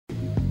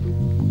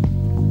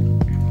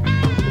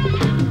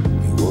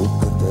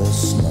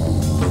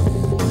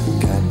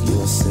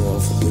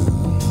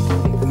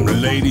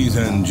Ladies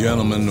and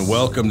gentlemen,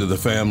 welcome to the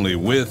family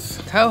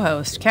with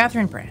co-host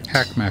Catherine Brandt,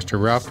 Hackmaster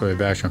Ralph Joy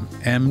Basham,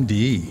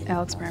 MD,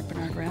 Alex Brandt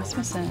Bernard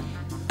Rasmussen,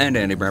 and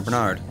Andy Brandt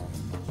Bernard.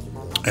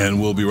 And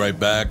we'll be right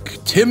back.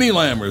 Timmy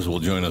Lammers will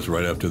join us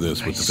right after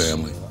this with the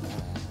family.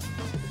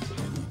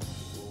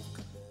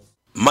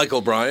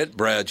 Michael Bryant,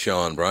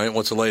 Bradshaw and Bryant,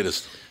 what's the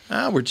latest?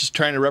 We're just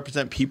trying to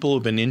represent people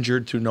who've been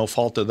injured through no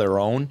fault of their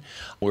own.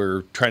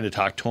 We're trying to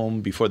talk to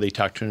them before they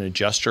talk to an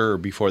adjuster or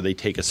before they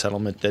take a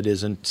settlement that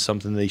isn't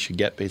something they should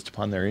get based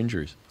upon their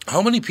injuries.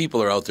 How many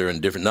people are out there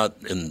not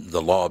in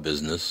the law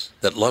business,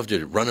 that love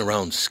to run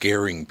around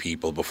scaring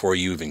people before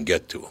you even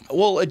get to them?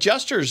 Well,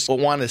 adjusters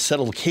want to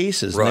settle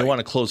cases and they want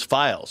to close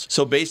files.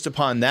 So based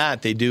upon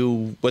that, they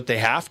do what they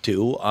have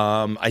to.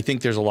 I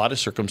think there's a lot of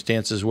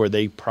circumstances where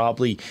they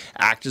probably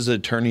act as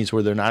attorneys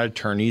where they're not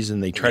attorneys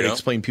and they try to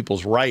explain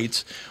people's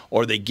rights,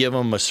 or they give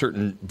them a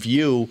certain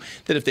view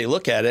that if they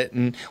look at it,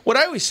 and what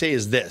I always say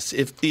is this,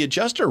 if the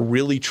adjuster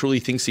really truly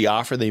thinks the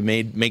offer they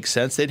made makes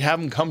sense, they'd have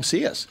them come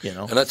see us, you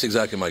know. And that's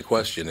exactly my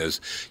question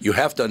is, you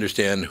have to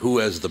understand who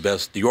has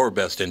your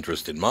best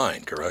interest in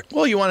mind, correct?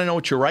 Well, you want to know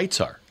what your rights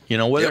are. You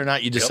know, whether or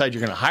not you decide you're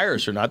going to hire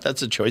us or not,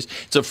 that's a choice.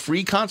 It's a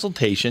free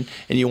consultation,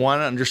 and you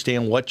want to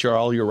understand what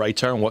all your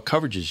rights are and what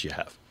coverages you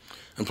have.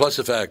 And plus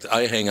the fact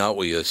I hang out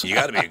with you, so you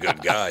got to be a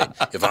good guy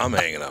if I'm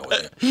hanging out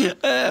with you.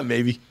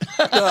 Maybe.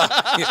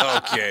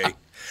 Okay.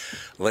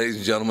 Ladies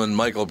and gentlemen,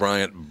 Michael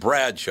Bryant,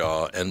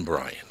 Bradshaw and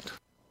Bryant.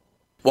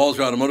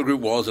 Walser Automotive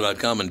Group,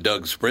 Walser.com, and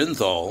Doug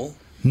Sprinthal.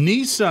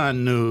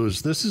 Nissan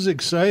news. This is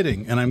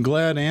exciting, and I'm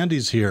glad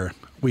Andy's here.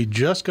 We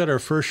just got our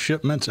first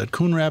shipments at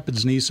Coon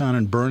Rapids Nissan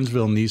and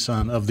Burnsville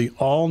Nissan of the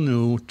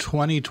all-new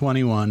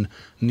 2021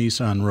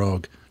 Nissan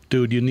Rogue.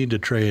 Dude, you need to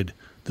trade.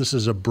 This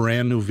is a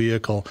brand new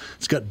vehicle.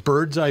 It's got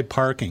bird's eye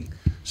parking.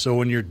 So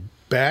when you're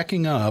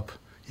backing up,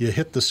 you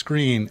hit the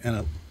screen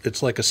and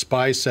it's like a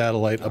spy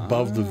satellite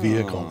above the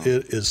vehicle.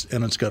 It is,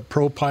 and it's got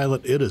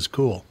ProPilot. It is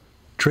cool.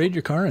 Trade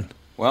your car in.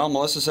 Well,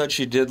 Melissa said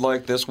she did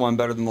like this one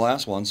better than the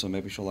last one, so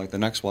maybe she'll like the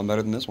next one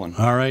better than this one.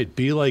 All right,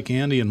 be like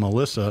Andy and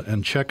Melissa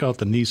and check out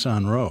the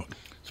Nissan Rogue.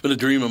 It's been a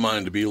dream of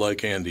mine to be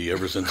like Andy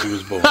ever since he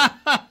was born.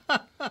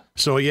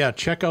 So, yeah,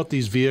 check out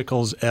these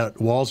vehicles at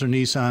Walser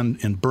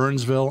Nissan in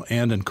Burnsville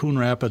and in Coon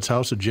Rapids,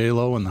 House of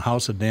J-Lo and the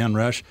House of Dan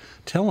Resch.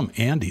 Tell them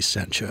Andy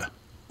sent you.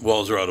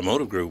 Walser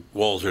Automotive Group,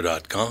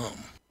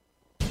 Walser.com.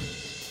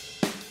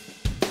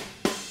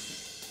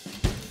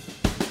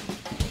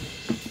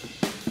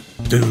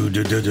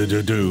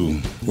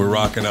 Do. We're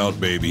rocking out,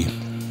 baby.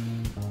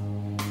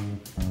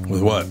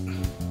 With what?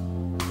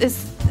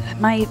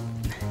 My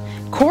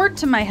cord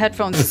to my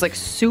headphones is like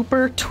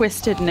super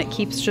twisted and it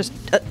keeps just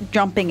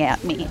jumping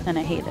at me and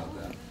I hate it.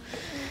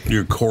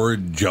 Your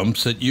cord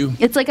jumps at you?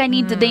 It's like they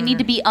need to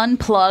be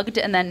unplugged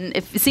and then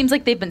it seems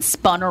like they've been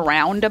spun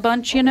around a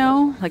bunch, you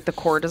know? Like the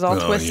cord is all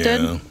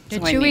twisted. Yeah.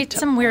 Did you eat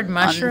some weird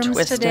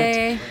mushrooms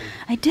today?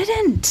 I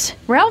didn't.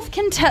 Ralph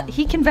can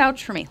he can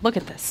vouch for me. Look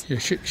at this. Yeah,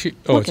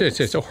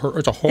 it's a horror.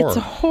 It's a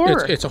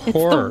horror. It's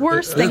the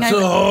worst thing I've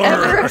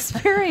ever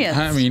experienced.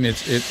 I mean,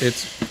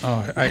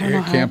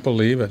 I can't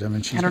believe it. I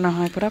mean, I don't know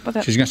how I put up with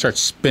it. She's going to start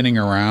spinning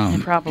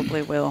around. I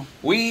probably will.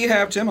 We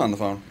have Tim on the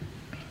phone.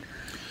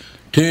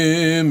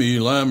 Timmy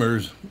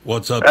Lammers,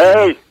 what's up?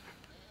 Hey,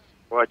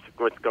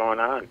 what's going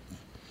on?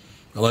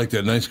 I like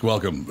that nice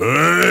welcome.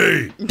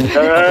 Hey,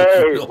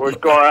 what's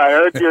going on? I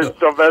heard you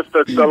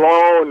Sylvester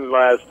Stallone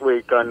last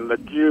week on the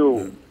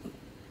Q,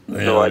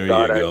 so I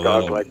thought I'd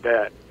talk like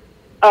that.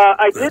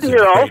 I did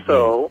hear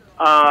also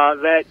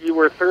that you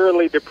were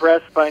thoroughly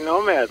depressed by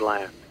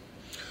Nomadland.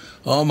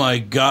 Oh my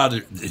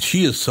God,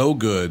 she is so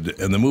good,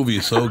 and the movie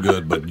is so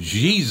good, but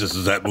Jesus,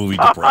 is that movie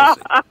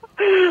depressing?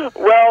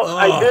 Well,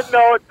 I did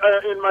note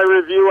in my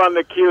review on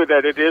the Q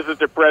that it is a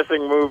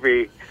depressing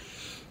movie.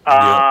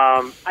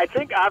 I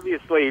think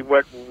obviously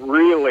what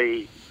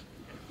really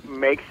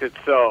makes it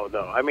so,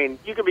 though, I mean,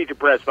 you can be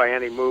depressed by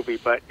any movie,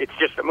 but it's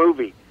just a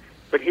movie.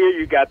 But here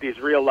you got these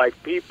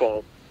real-life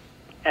people,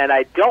 and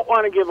I don't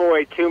want to give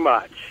away too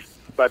much,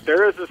 but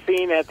there is a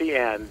scene at the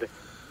end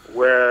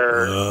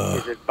where,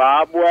 is it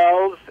Bob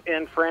Wells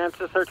and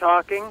Francis are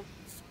talking?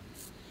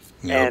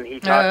 Yep. And he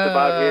talks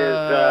about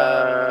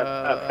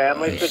his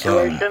family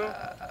situation.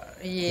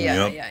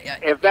 Yeah.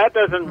 If that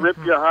doesn't rip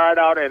your heart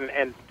out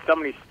and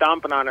somebody's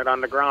stomping on it on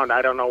the ground,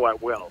 I don't know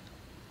what will.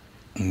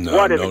 No,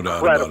 what an no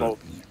incredible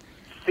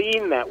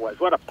scene that was.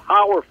 What a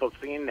powerful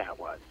scene that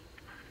was.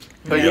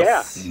 So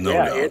doubt.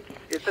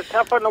 It's a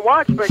tough one to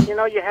watch, but you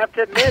know, you have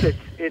to admit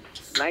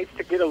it's nice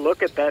to get a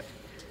look at that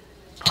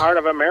part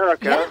of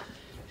America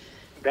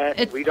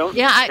that we don't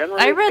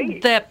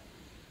generally see.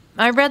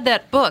 I read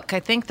that book. I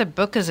think the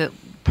book is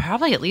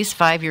probably at least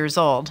 5 years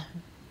old.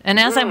 And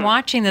as I'm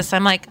watching this,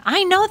 I'm like,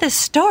 I know this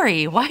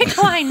story. Why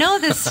do I know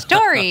this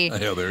story?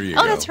 Yeah, there you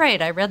go. Oh, that's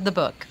right. I read the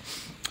book.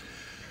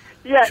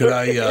 Yeah, it's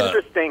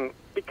interesting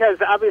because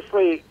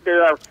obviously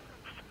there are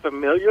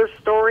familiar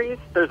stories.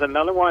 There's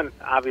another one.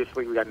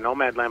 Obviously, we got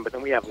Nomadland, but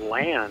then we have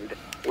Land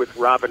with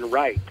Robin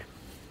Wright,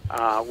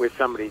 with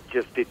somebody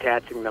just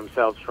detaching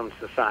themselves from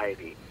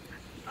society.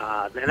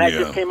 And that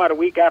just came out a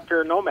week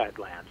after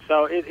Nomadland.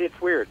 So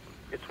it's weird.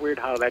 It's weird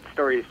how that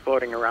story is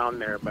floating around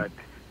there, but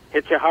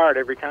hits you hard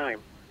every time.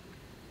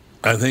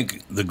 I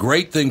think the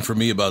great thing for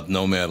me about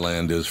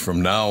Nomadland is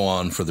from now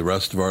on, for the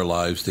rest of our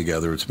lives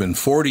together, it's been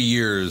 40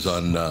 years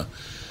on I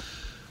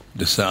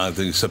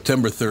think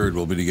September 3rd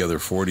we'll be together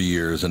 40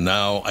 years, and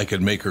now I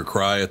could make her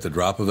cry at the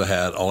drop of a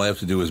hat. All I have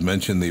to do is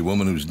mention the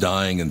woman who's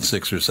dying in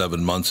 6 or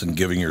 7 months and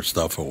giving her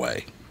stuff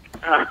away.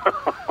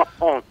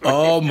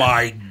 Oh,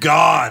 my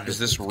God. Is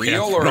this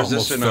real or is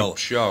this in a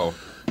show?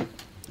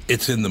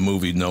 It's in the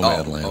movie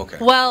Nomadland. Oh, okay.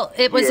 Well,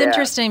 it was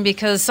interesting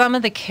because some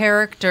of the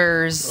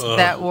characters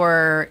that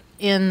were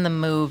in the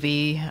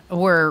movie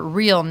were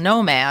real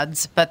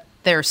nomads, but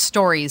their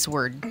stories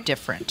were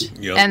different.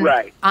 Yep.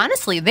 And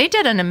honestly, they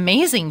did an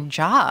amazing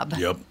job.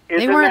 Yep.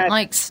 They weren't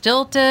like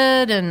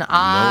stilted and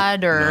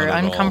odd or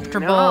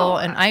uncomfortable. No.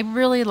 And I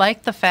really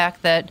like the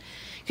fact that,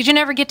 because you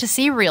never get to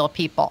see real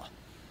people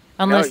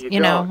unless, you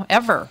know,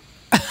 ever.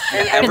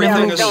 And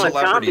everything is telling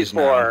Tom celebrities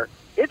before,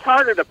 it's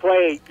harder to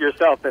play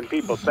yourself than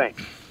people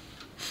think.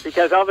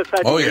 Because all of a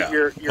sudden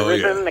you're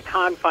within the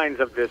confines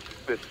of this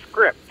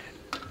script.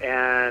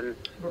 And,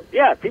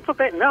 people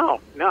think,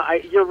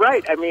 you're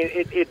right. I mean,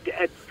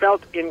 it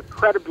felt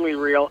incredibly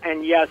real.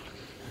 And, yes,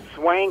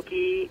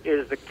 Swanky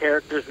is the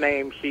character's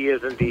name. She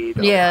is indeed.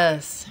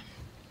 Yes.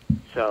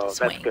 So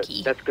Swanky. That's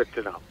good. That's good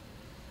to know.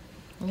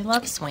 We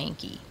love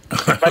Swanky.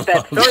 But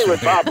that story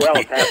with Bob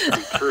Wells has to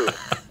be true.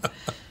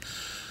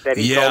 That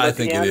he told I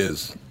think it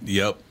is.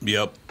 Yep.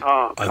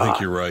 Oh, I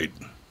think you're right.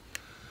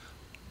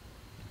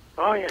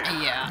 Oh,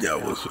 yeah. Yeah,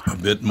 it was a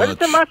bit much.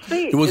 But it's a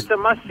must-see. It's a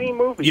must-see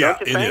movie, Yeah,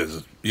 don't you think? it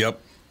is. Yep.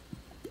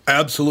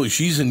 Absolutely.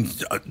 She's in.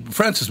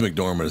 Frances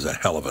McDormand is a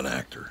hell of an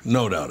actor.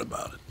 No doubt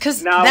about it.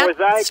 Because Now, that was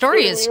I story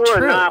kidding is you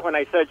true. or not when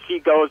I said she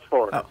goes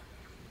for it?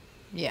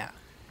 Yeah.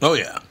 Oh,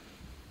 yeah.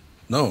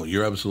 No,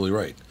 you're absolutely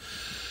right.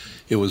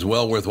 It was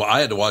well worthwhile.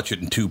 I had to watch it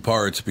in 2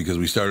 parts because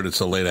we started it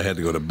so late I had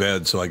to go to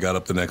bed. So I got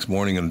up the next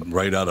morning and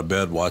right out of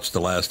bed watched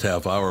the last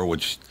half hour,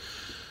 which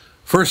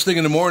first thing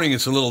in the morning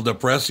it's a little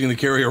depressing to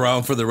carry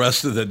around for the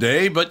rest of the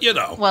day, but you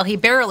know. Well, he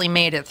barely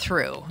made it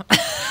through.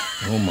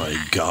 Oh, my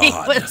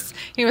God.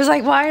 He was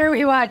like, why are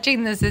we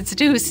watching this? It's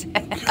too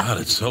sad. God,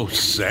 it's so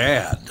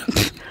sad.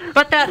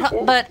 But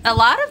a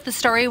lot of the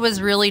story was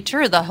really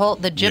true.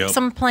 The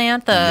gypsum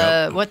plant,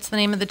 what's the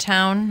name of the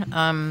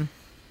town?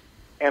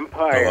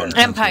 Empire.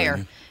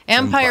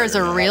 Empire is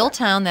a real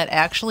town that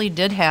actually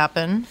did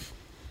happen.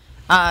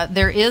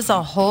 There is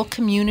a whole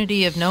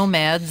community of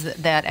nomads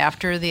that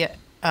after the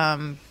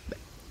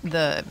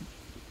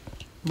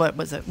what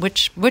was it?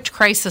 Which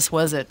crisis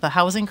was it? The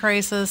housing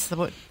crisis?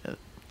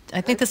 I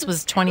think this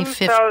was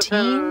 2015.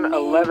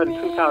 2011,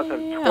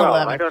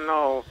 2012. I don't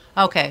know.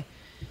 Okay.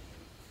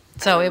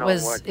 So it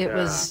was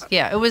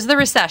the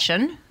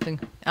recession,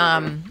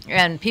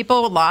 and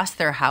people lost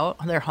their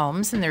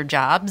homes and their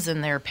jobs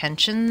and their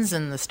pensions,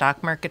 and the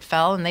stock market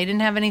fell, and they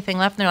didn't have anything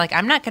left. And they're like,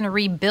 I'm not going to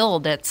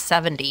rebuild at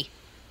 70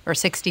 or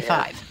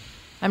 65. Yeah.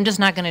 I'm just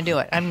not going to do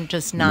it. I'm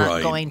just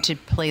not going to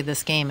play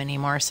this game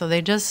anymore. So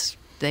they just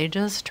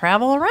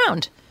travel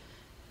around.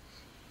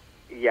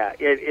 Yeah,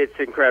 it's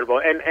incredible.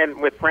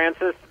 And with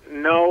Frances,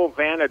 no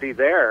vanity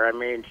there. I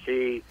mean,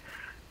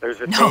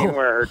 there's a scene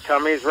where her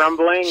tummy's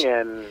rumbling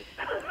and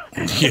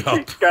she's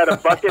got a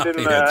bucket in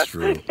the... That's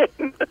true.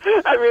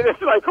 I mean,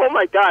 it's like, oh,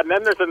 my God. And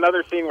then there's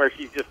another scene where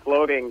she's just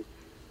floating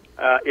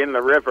in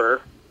the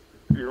river.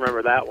 You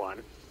remember that one?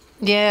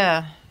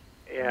 Yeah.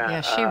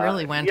 Yeah, she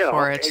really went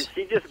for it. And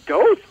she just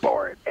goes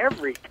for it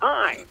every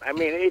time. I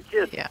mean, it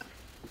just... Yeah.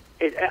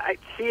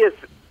 She is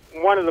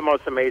one of the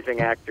most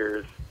amazing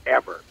actors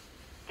ever.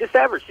 Just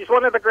ever. She's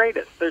one of the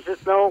greatest. There's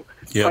just no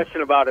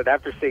question about it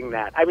after seeing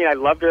that. I mean, I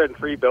loved her in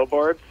 3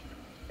 Billboards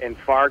and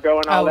Fargo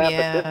and all that,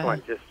 but this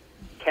one just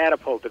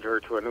catapulted her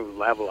to a new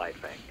level, I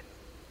think.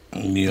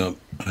 Yep,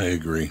 I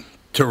agree.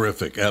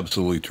 Terrific.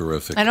 Absolutely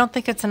terrific. I don't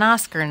think it's an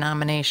Oscar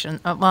nomination.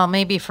 Well,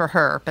 maybe for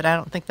her, but I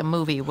don't think the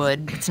movie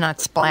would. It's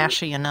not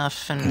splashy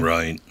enough. And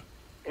right.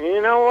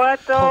 You know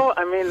what, though?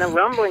 I mean, the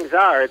rumblings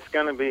are it's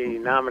going to be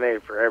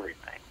nominated for everything.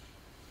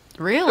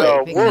 Really?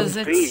 So because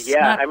we'll it's see.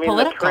 Yeah, not I mean,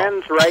 political. the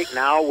trends right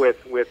now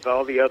with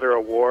all the other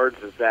awards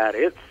is that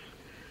it's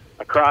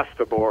across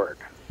the board.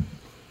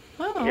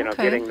 Oh,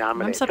 getting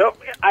nominated. So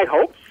I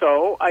hope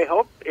so. I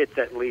hope it's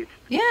at least.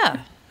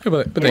 Yeah.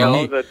 But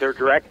the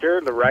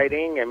director, the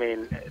writing. I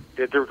mean,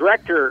 the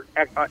director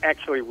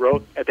actually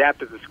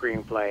adapted the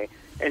screenplay,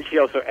 and she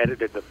also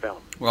edited the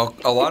film. Well,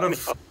 a lot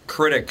of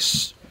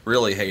critics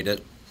really hate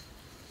it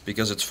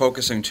because it's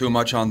focusing too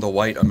much on the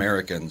white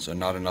Americans and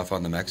not enough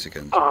on the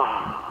Mexicans.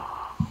 Oh,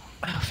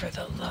 for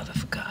the love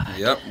of God.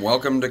 Yep.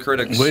 Welcome to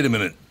critics. Wait a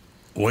minute.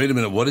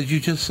 What did you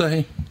just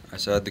say? I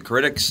said the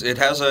critics. It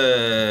has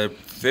a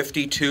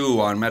 52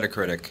 on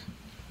Metacritic.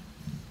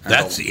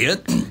 That's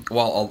it?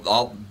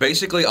 Well,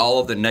 basically all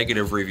of the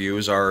negative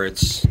reviews are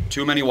it's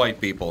too many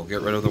white people.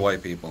 Get rid of the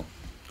white people.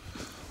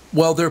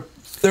 Well, there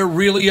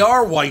really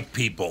are white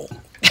people.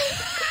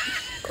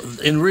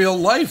 In real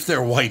life,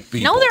 they're white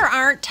people. No, there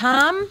aren't,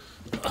 Tom.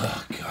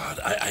 Oh God,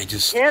 I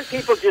just can't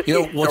people just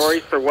see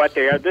stories for what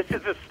they are? This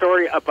is a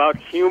story about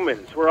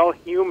humans. We're all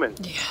humans.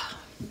 Yeah.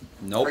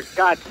 Nope. For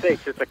God's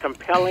sakes, it's a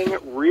compelling,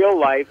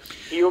 real-life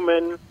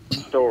human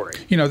story.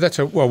 That's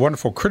a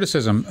wonderful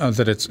criticism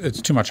that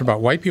it's too much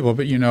about white people.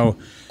 But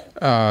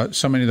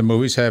so many of the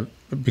movies have,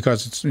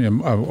 because it's a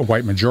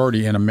white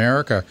majority in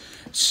America,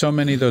 so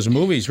many of those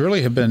movies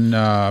really have been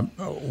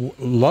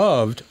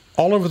loved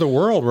all over the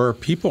world where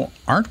people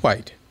aren't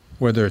white.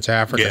 Whether it's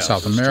Africa,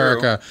 South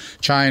America,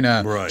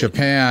 China,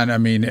 Japan,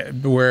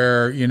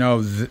 where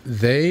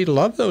they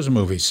love those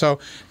movies. So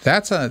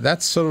that's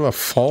sort of a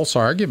false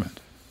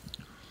argument.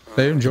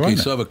 They enjoy it.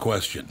 So I have a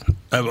question.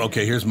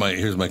 Okay, here's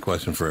my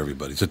question for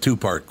everybody. It's a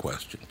two-part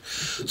question.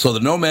 So the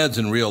nomads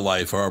in real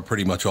life are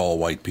pretty much all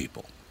white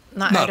people.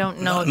 I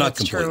don't know if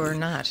that's true or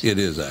not. It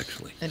is,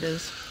 actually. It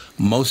is.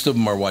 Most of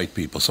them are white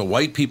people. So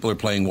white people are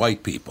playing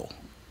white people.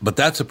 But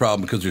that's a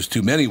problem because there's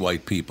too many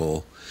white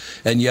people.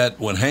 And yet,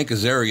 when Hank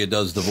Azaria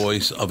does the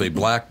voice of a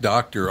black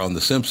doctor on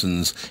The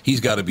Simpsons, he's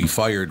got to be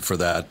fired for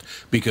that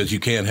because you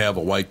can't have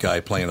a white guy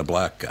playing a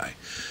black guy.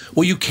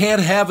 Well, you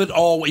can't have it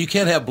all. You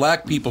can't have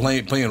black people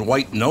playing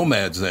white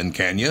nomads then,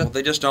 can you? Well,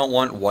 they just don't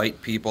want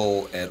white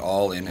people at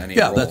all in any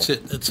role. Yeah, that's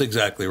it. That's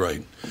exactly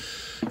right.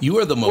 You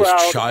are the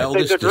most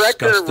childish,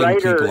 disgusting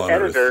people on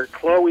editor,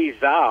 Chloe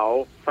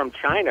Zhao from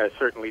China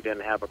certainly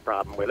didn't have a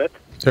problem with it.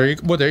 There you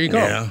go.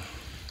 Yeah.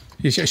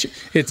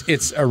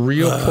 It's a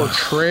real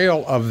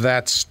portrayal of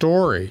that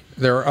story.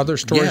 There are other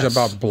stories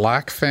about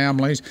black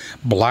families,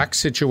 black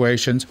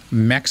situations,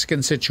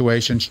 Mexican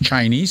situations,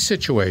 Chinese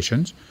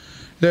situations.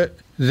 That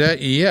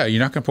you're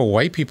not going to put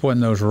white people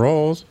in those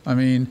roles.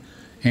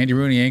 Andy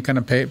Rooney ain't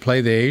going to play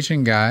the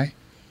Asian guy.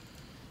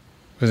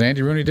 Was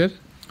Andy Rooney did?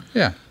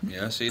 Yeah.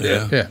 Yes, he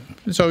did. Yeah.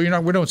 So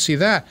we don't see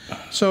that.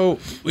 So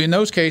in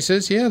those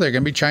cases, there are going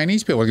to be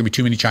Chinese people. There are going to be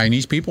too many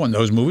Chinese people in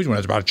those movies when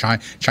it's about a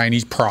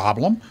Chinese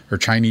problem or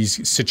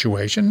Chinese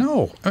situation.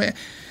 No,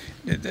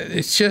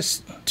 it's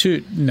just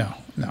no.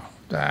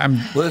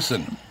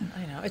 Listen.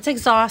 I know it's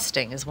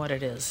exhausting, is what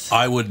it is.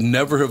 I would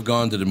never have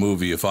gone to the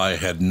movie if I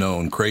had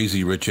known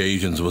Crazy Rich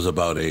Asians was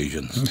about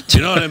Asians.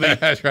 You know what I mean?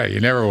 That's right. You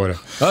never would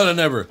have. I'd have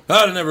never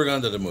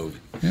gone to the movie.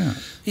 Yeah.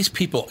 These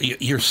people,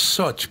 you're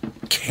such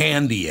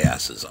candy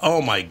asses.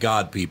 Oh my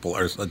God, people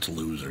are such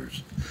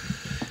losers.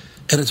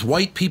 And it's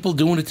white people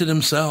doing it to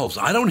themselves.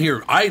 I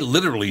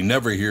literally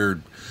never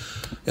hear,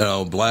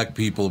 black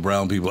people,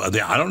 brown people. I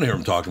don't hear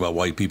them talk about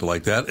white people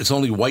like that. It's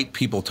only white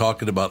people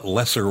talking about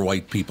lesser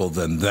white people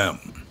than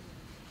them.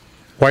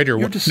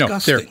 You're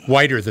disgusting. No, they're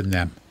whiter than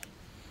them.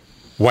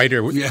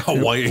 Whiter than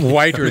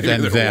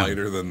them.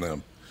 Whiter than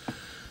them.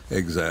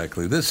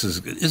 Exactly.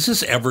 Is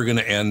this ever going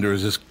to end, or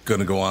is this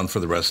going to go on for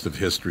the rest of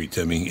history,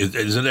 Timmy?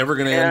 Is it ever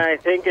going to end? I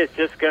think it's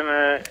just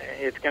gonna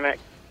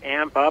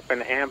amp up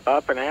and amp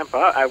up and amp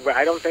up.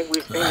 I don't think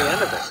we've seen the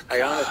end of it.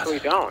 I honestly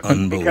don't.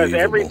 Unbelievable.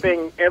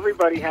 Because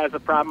everybody has a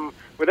problem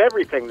with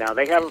everything now.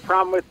 They have a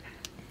problem with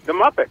the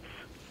Muppets.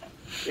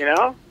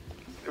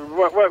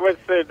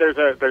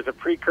 There's a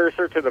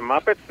precursor to the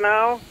Muppets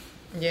now.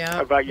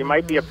 Yeah. About you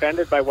might be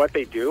offended by what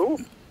they do.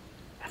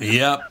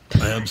 Yep,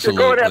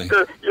 absolutely.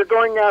 You're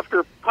going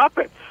after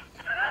puppets.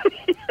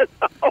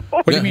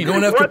 What do you mean?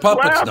 Going after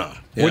puppets now?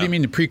 Yeah. What do you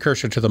mean the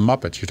precursor to the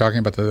Muppets? You're talking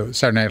about the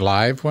Saturday Night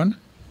Live one?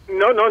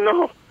 No.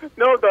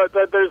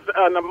 There's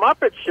on the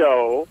Muppet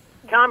Show.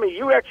 Tommy,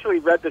 you actually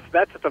read this.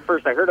 That's the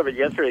first I heard of it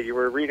yesterday. You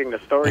were reading the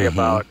story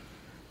about.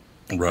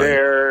 Right.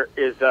 There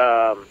is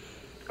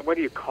what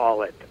do you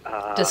call it?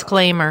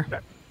 Disclaimer.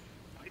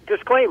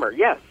 Disclaimer.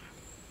 Yes.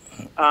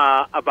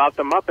 About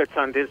the Muppets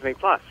on Disney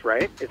Plus,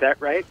 right? Is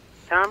that right,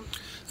 Tom?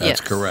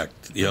 That's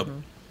correct. Yep. Mm-hmm.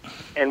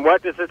 And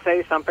what does it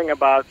say? Something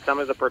about some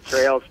of the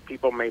portrayals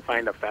people may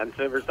find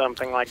offensive or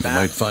something like that? You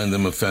might find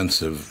them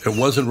offensive. It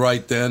wasn't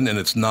right then, and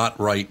it's not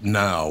right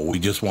now. We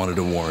just wanted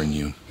to warn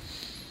you.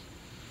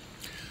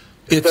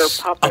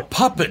 It's a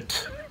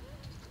puppet.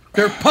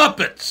 They're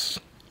puppets.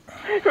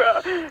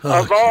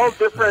 Of all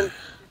different,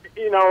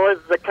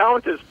 the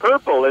Count is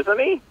purple, isn't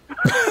he?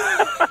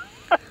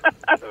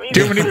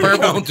 Too many purple.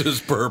 Count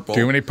is purple.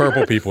 Too many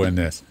purple people in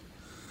this.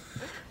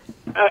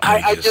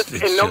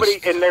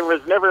 There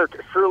was never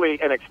truly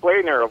an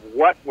explainer of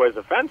what was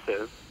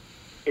offensive.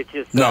 It's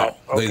just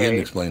they didn't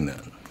explain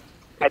that.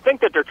 I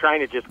think that they're trying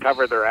to just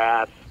cover their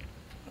ass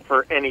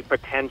for any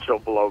potential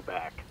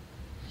blowback.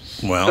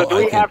 Well, so do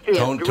we have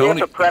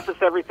to preface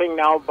everything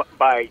now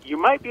by you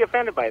might be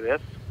offended by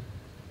this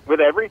with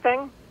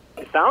everything?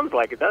 It sounds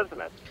like it, doesn't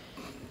it?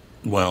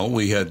 Well,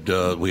 we had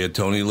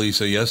Tony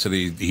Lisa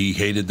yesterday. He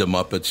hated the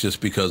Muppets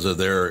just because of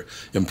their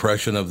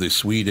impression of the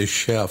Swedish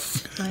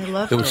chef. I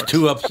love it. It was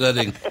too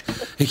upsetting.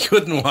 He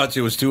couldn't watch.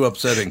 It was too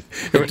upsetting.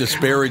 It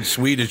disparaged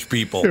Swedish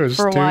people. It was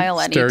for a while,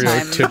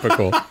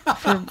 stereotypical.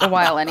 For a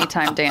while,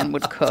 anytime Dan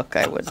would cook,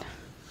 I would.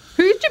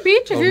 Put the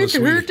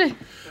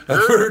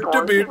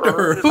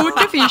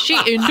fishy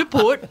in the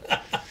pot.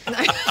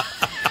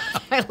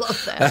 I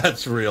love that.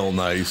 That's real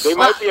nice. They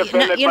might be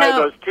offended by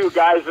those two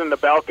guys in the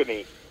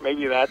balcony.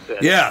 Maybe that's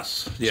it.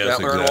 Yes,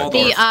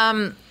 exactly.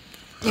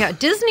 Yeah,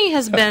 Disney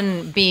has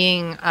been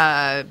being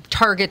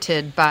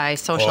targeted by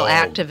social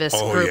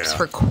activist groups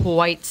for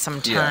quite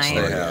some time.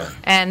 Yes, they have.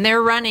 And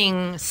they're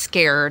running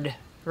scared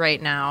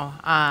right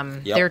now.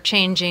 They're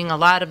changing a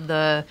lot of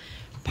the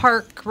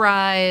park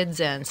rides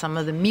and some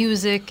of the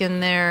music in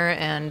there,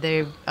 and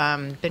they've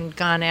been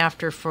gone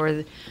after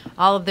for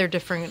all of their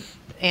different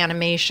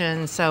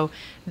animation. So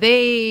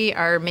they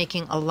are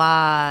making a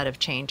lot of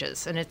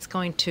changes, and it's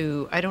going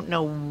to, I don't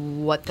know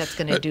what that's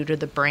going to do to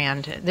the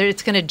brand.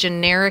 It's going to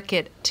generic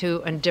it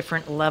to a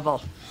different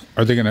level.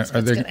 Are they going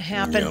to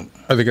happen? Yeah.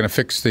 Are they going to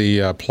fix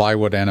the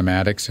plywood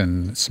animatics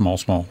in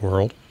Small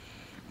World?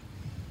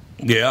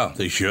 Yeah,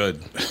 they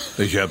should.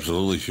 They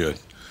absolutely should.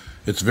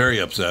 It's very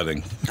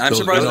upsetting. I'm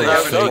surprised they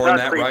haven't torn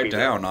that right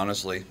down,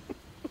 honestly.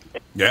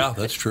 Yeah,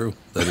 that's true.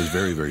 That is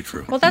very, very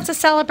true. Well, that's a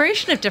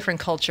celebration of different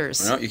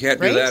cultures. No, you can't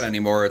do that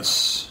anymore.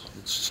 It's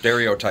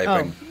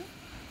stereotyping. Oh.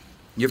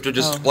 You have to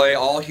display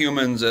all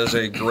humans as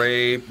a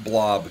gray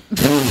blob.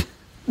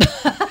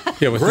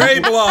 Yeah, with gray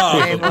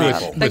blob.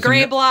 The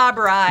gray blob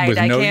ride.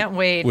 I can't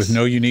wait. With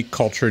no unique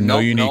culture, no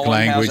unique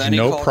language,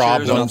 no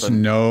problems,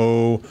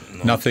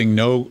 nothing,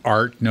 no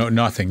art, no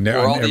nothing.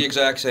 We're all the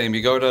exact same.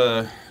 You go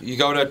to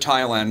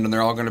Thailand, and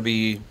they're all going to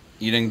be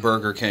eating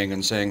Burger King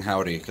and saying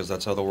howdy, because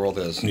that's how the world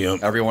is.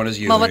 Yep. Everyone is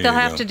you. Well, what they'll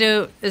have to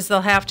do is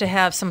they'll have to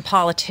have some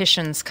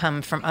politicians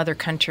come from other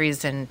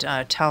countries and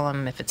tell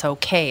them if it's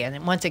okay. And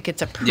then once it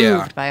gets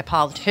approved by a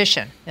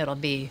politician, it'll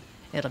be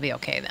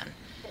okay then.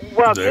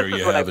 Well, this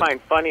is what I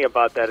find funny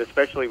about that,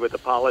 especially with the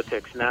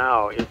politics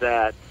now, is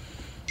that,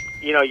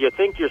 you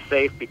think you're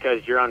safe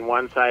because you're on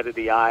one side of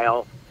the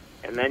aisle,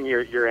 and then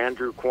you're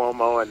Andrew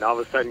Cuomo, and all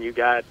of a sudden you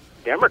got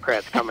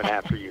Democrats coming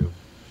after you.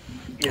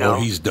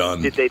 He's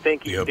done. Did they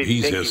think,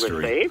 he's he was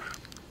safe?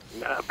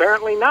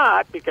 Apparently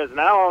not, because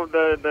now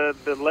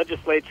the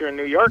legislature in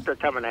New York are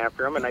coming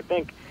after him, and I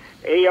think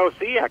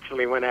AOC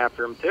actually went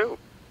after him too.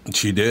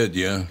 She did,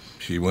 yeah.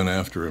 She went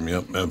after him.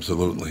 Yep,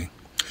 absolutely.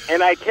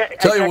 And I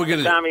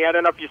texted Tommy, I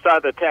don't know if you saw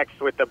the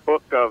text with the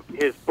book of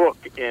his book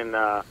in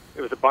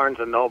it was a Barnes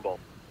and Noble.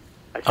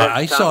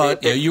 I saw it.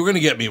 Yeah, you were going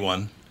to get me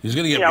one. He's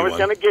going to get me one. Yeah, I was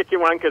going to get you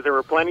one because there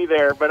were plenty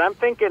there. But I'm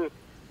thinking,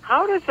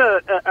 how does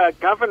a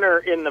governor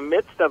in the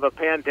midst of a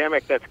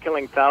pandemic that's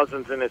killing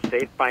thousands in his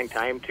state find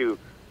time to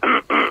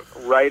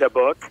write a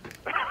book?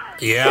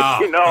 Yeah.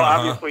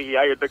 Obviously he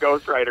hired the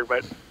ghostwriter,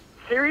 but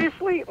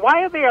seriously,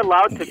 why are they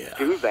allowed to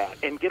do that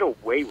and get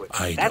away with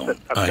it? I don't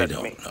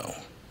know.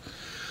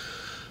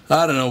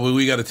 I don't know, but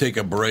we got to take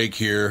a break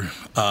here.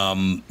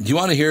 Do you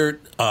want to hear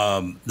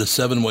the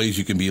 7 ways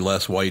you can be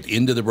less white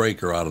into the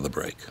break or out of the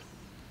break?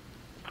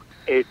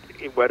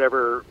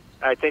 Whatever.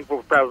 I think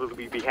we'll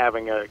probably be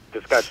having a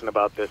discussion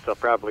about this, so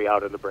probably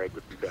out of the break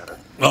would be better.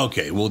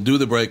 Okay, we'll do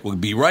the break. We'll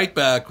be right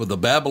back with the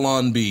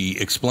Babylon Bee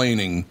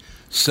explaining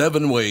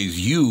 7 ways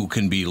you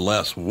can be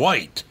less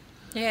white.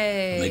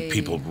 Yay. Make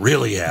people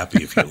really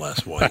happy if you're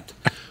less white.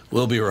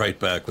 We'll be right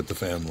back with the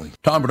family.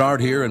 Tom Bernard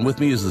here, and with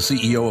me is the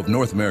CEO of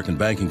North American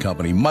Banking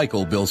Company,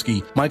 Michael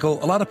Bilski.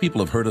 Michael, a lot of people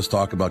have heard us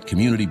talk about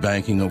community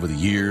banking over the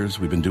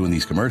years. We've been doing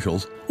these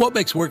commercials. What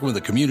makes working with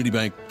a community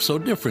bank so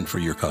different for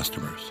your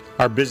customers?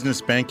 Our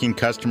business banking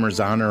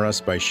customers honor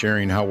us by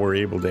sharing how we're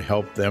able to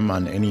help them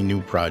on any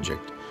new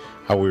project,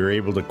 how we were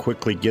able to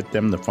quickly get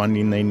them the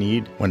funding they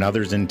need when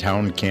others in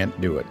town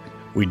can't do it.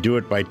 We do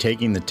it by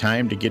taking the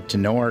time to get to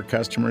know our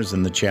customers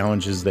and the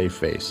challenges they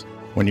face.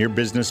 When your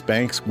business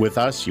banks with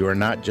us, you are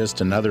not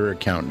just another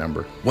account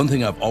number. One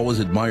thing I've always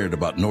admired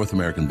about North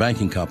American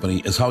Banking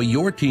Company is how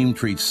your team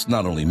treats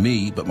not only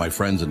me, but my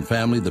friends and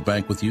family that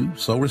bank with you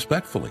so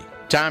respectfully.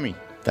 Tommy,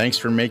 thanks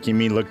for making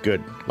me look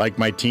good, like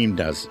my team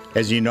does.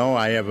 As you know,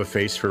 I have a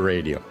face for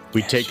radio.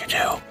 You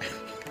do.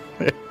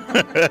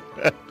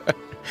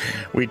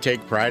 We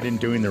take pride in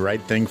doing the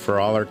right thing for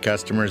all our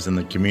customers and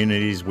the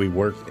communities we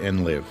work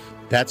and live.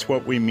 That's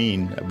what we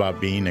mean about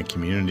being a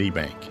community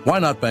bank. Why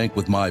not bank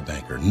with my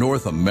banker,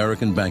 North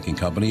American Banking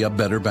Company, a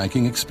better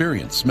banking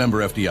experience,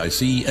 member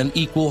FDIC, and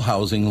equal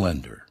housing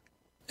lender.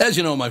 As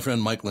you know, my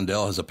friend Mike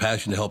Lindell has a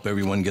passion to help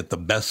everyone get the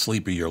best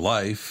sleep of your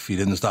life. He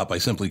didn't stop by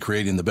simply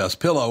creating the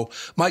best pillow.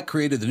 Mike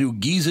created the new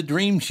Giza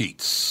Dream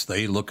Sheets.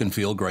 They look and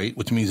feel great,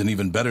 which means an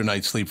even better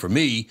night's sleep for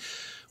me,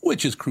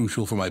 which is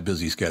crucial for my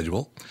busy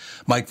schedule.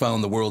 Mike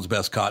found the world's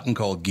best cotton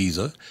called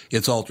Giza.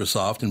 It's ultra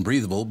soft and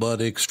breathable,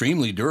 but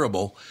extremely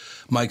durable.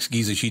 Mike's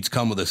Giza Sheets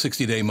come with a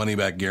 60-day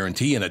money-back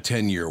guarantee and a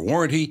 10-year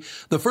warranty.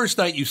 The first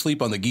night you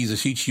sleep on the Giza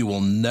Sheets, you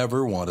will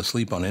never want to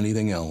sleep on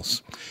anything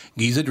else.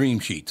 Giza Dream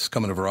Sheets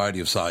come in a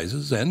variety of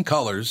sizes and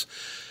colors.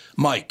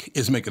 Mike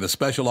is making a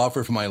special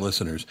offer for my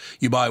listeners.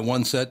 You buy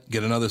one set,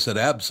 get another set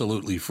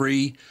absolutely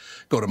free.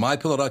 Go to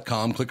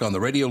MyPillow.com, click on the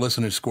radio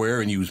listener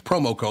square, and use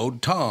promo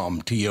code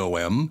TOM,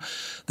 T-O-M.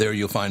 There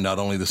you'll find not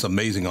only this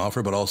amazing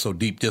offer, but also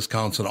deep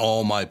discounts on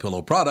all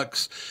MyPillow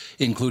products,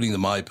 including the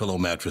MyPillow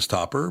mattress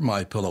topper,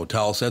 MyPillow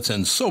towel sets,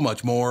 and so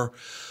much more.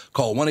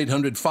 Call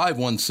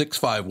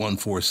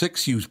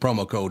 1-800-516-5146, use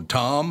promo code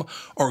TOM,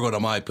 or go to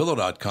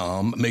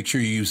MyPillow.com. Make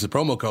sure you use the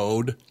promo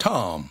code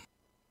TOM.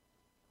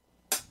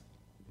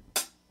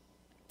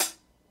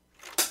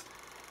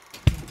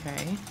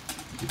 Okay.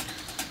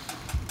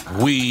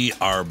 We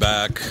are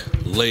back,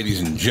 ladies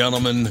and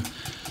gentlemen.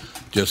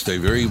 Just a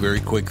very,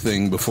 very quick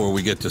thing before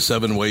we get to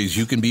 7 ways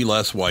you can be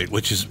less white,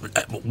 which is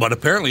what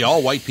apparently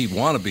all white people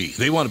want to be.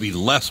 They want to be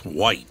less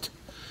white.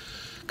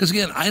 Because,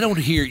 again, I don't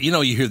hear,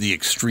 you hear the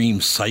extreme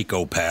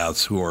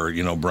psychopaths who are,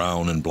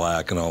 brown and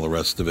black and all the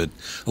rest of it,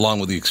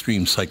 along with the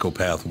extreme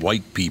psychopath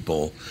white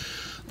people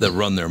that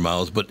run their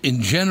mouths. But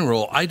in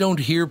general, I don't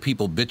hear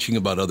people bitching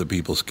about other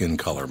people's skin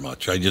color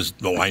much.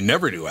 I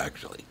never do,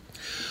 actually.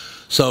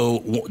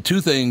 So 2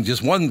 things,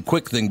 just one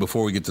quick thing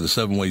before we get to the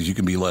 7 ways you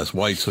can be less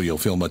white so you'll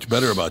feel much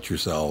better about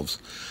yourselves.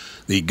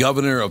 The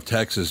governor of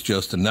Texas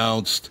just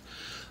announced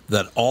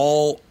that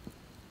all,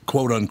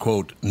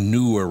 quote-unquote,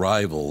 new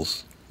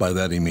arrivals, by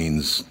that he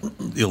means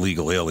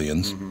illegal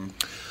aliens,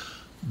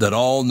 that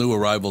all new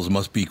arrivals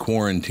must be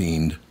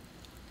quarantined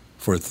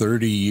for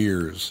 30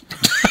 years.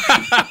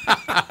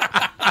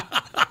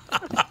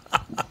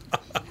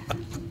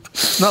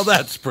 Now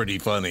that's pretty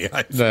funny.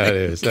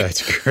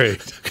 That's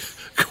great.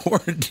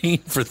 Quarantine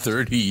for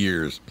 30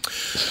 years.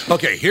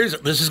 Okay,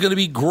 this is going to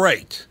be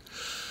great.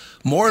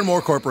 More and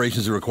more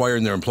corporations are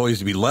requiring their employees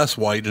to be less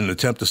white in an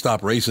attempt to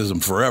stop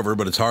racism forever,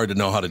 but it's hard to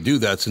know how to do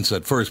that since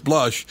at first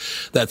blush,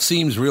 that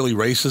seems really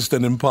racist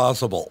and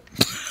impossible.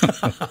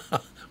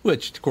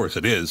 Which, of course,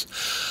 it is.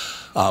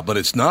 But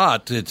it's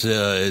not.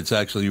 It's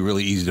actually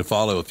really easy to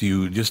follow if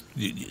you just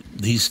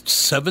these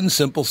 7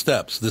 simple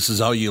steps. This is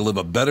how you live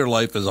a better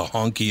life as a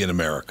honky in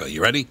America.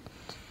 You ready?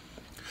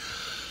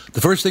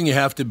 The first thing you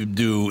have to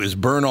do is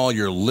burn all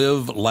your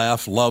live,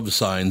 laugh, love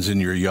signs in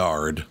your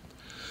yard.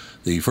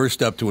 The first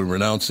step to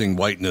renouncing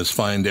whiteness,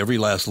 find every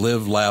last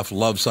live, laugh,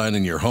 love sign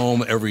in your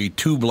home, every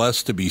too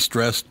blessed to be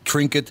stressed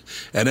trinket,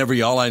 and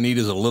every all I need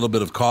is a little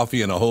bit of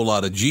coffee and a whole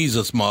lot of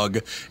Jesus mug,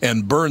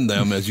 and burn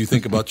them as you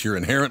think about your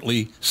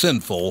inherently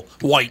sinful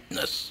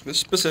whiteness. This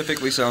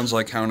specifically sounds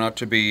like how not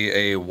to be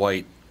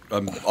a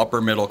upper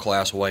middle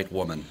class white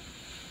woman.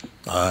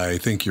 I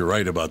think you're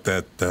right about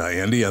that,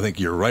 Andy. I think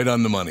you're right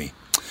on the money.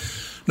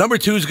 Number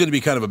 2 is going to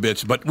be kind of a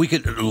bitch, but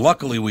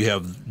luckily we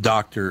have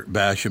Dr.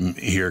 Basham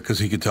here because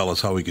he could tell us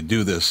how we could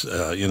do this,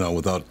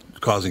 without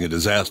causing a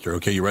disaster.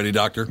 Okay, you ready,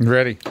 Doctor?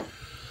 Ready.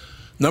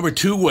 Number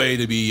 2 way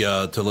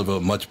to live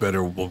a much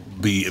better,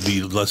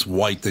 be less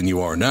white than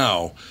you are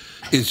now,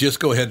 is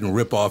just go ahead and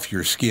rip off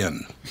your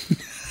skin.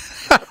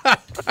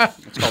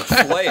 It's called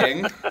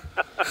flaying.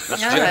 It's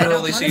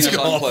generally seen as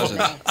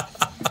unpleasant.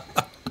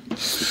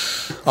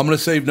 I'm going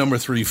to save number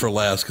 3 for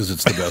last because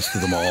it's the best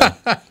of them all.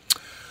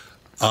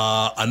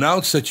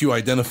 Announce that you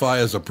identify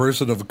as a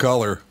person of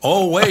color.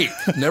 Oh, wait,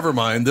 never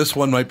mind. This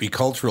one might be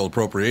cultural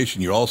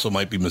appropriation. You also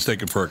might be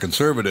mistaken for a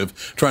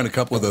conservative trying to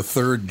come up with a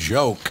third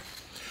joke.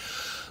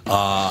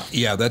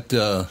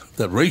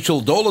 That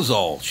Rachel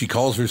Dolezal, she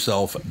calls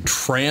herself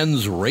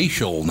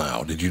transracial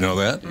now. Did you know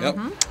that? Yep.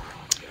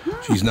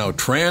 She's now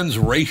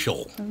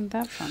transracial. Isn't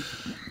that fun?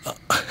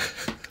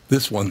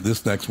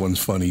 This next one's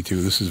funny,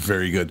 too. This is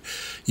very good.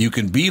 You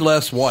can be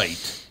less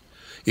white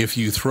if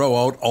you throw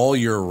out all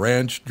your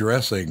ranch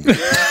dressing.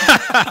 That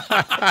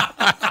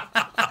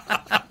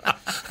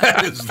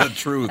is the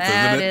truth, isn't it?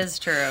 That is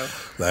true.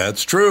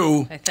 That's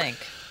true. I think.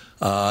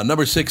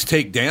 Number 6,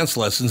 take dance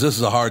lessons. This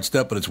is a hard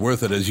step, but it's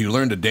worth it. As you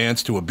learn to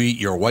dance to a beat,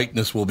 your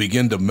whiteness will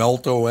begin to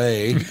melt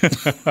away.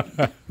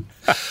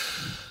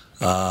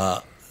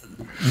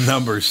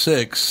 Number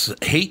 6,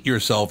 hate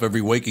yourself every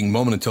waking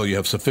moment until you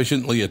have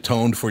sufficiently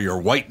atoned for your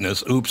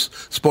whiteness. Oops,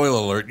 spoiler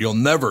alert, you'll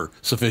never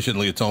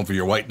sufficiently atone for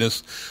your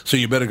whiteness, so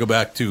you better go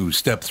back to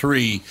step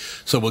 3.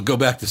 So we'll go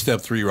back to step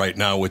 3 right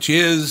now, which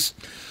is,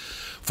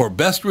 for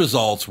best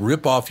results,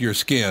 rip off your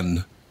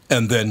skin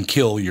and then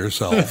kill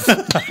yourself.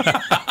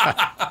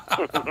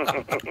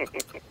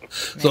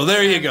 So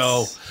there you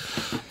go.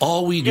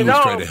 All we do is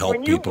try to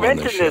help people on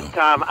this show. When you mentioned this,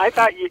 Tom, I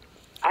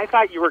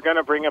thought you were going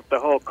to bring up the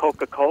whole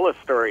Coca-Cola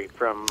story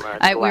from.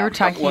 We were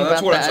talking about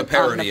that's what that it's a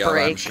parody on the of,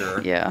 break. I'm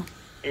sure. Yeah.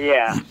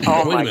 Yeah.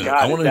 Oh Wait a my minute. God!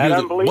 I want Is to that hear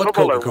unbelievable what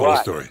Coca-Cola or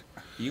what? story?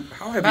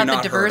 How have About you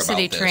not the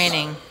diversity heard about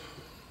training.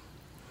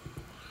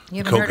 You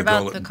haven't heard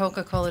Coca-Cola. about the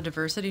Coca-Cola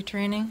diversity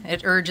training?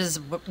 It urges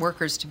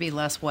workers to be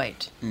less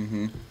white.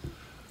 Mm-hmm.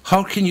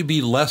 How can you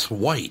be less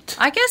white?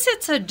 I guess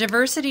it's a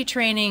diversity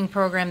training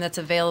program that's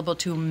available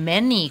to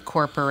many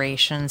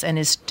corporations and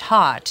is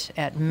taught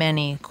at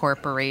many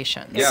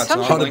corporations. Yeah, it's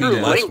Comes not to be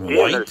through less LinkedIn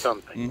or white?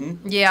 something.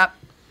 Mm-hmm. Yep.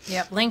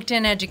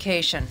 LinkedIn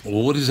education.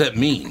 Well, what does that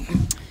mean?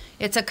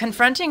 It's a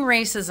confronting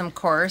racism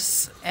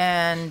course,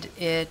 and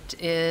it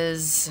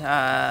is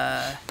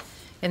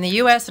in the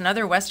U.S. and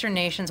other Western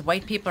nations,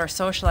 white people are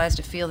socialized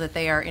to feel that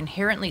they are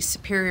inherently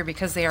superior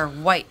because they are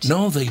white.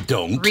 No, they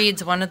don't.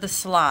 Reads one of the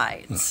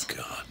slides. Oh,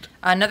 God.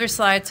 Another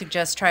slide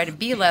suggests try to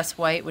be less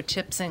white, with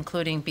tips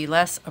including be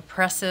less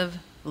oppressive,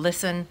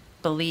 listen,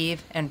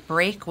 believe, and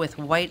break with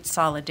white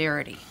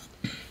solidarity.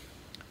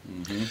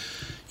 Mm-hmm.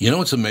 You know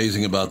what's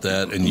amazing about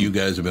that? And you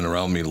guys have been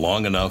around me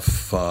long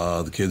enough.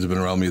 The kids have been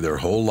around me their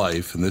whole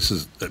life. And this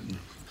is,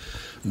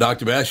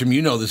 Dr. Basham,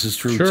 you know this is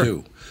true, Sure.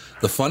 too.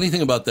 The funny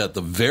thing about that,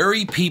 the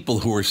very people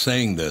who are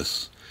saying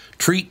this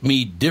treat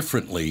me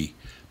differently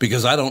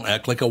because I don't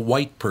act like a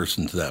white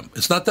person to them.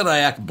 It's not that I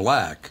act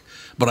black,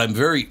 but I'm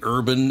very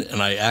urban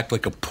and I act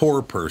like a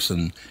poor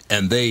person,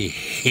 and they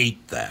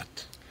hate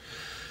that.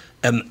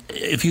 And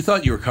if you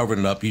thought you were covering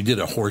it up, you did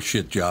a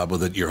horseshit job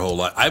with it your whole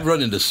life. I've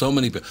run into so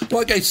many people.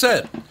 Like I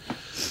said,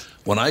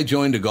 when I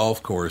joined a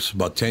golf course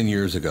about 10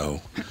 years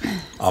ago,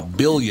 a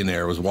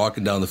billionaire was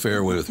walking down the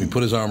fairway with me,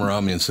 put his arm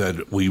around me and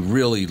said, "We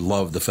really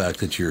love the fact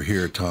that you're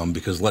here, Tom,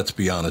 because let's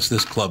be honest,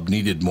 this club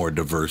needed more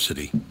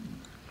diversity."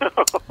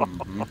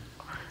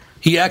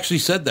 He actually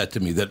said that to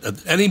me,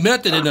 and he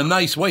meant it in a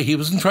nice way. He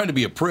wasn't trying to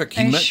be a prick.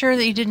 Are you sure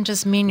that you didn't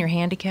just mean your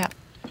handicap?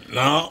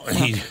 No,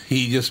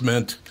 he just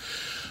meant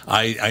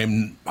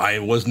I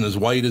wasn't as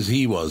white as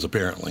he was,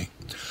 apparently.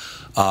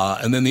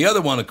 And then the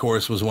other one, of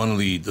course, was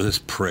this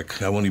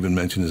prick. I won't even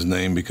mention his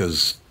name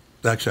because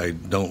actually I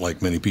don't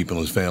like many people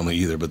in his family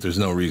either, but there's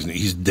no reason.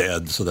 He's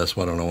dead, so that's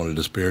why I don't want to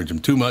disparage him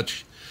too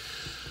much.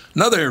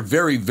 Another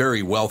very,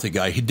 very wealthy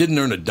guy. He didn't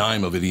earn a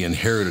dime of it. He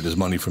inherited his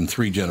money from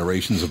 3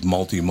 generations of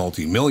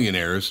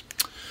multi-millionaires.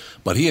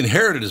 But he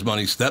inherited his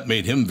money, so that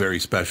made him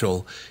very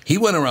special. He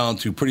went around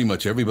to pretty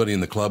much everybody in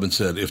the club and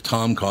said, if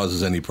Tom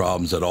causes any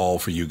problems at all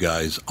for you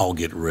guys, I'll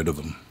get rid of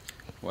him.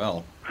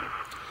 Well.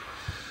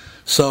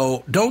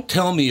 So don't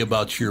tell me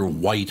about your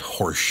white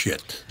horse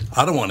shit.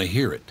 I don't want to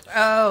hear it.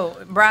 Oh,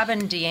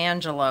 Robin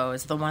DiAngelo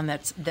is the one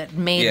that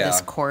made this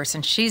course,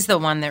 and she's the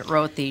one that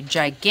wrote the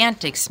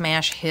gigantic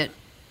smash hit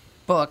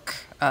book,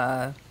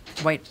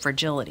 White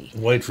Fragility.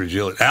 White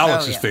Fragility.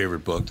 Alex's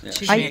favorite book. Yeah.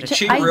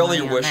 She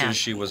really wishes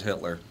she was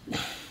Hitler.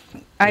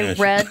 I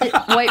read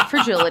White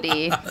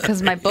Fragility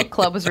because my book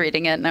club was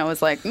reading it, and I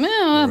was like,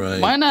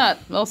 why not?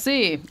 We'll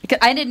see.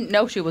 I didn't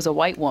know she was a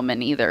white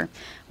woman either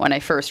when I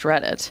first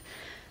read it.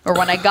 Or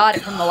when I got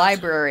it from the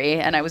library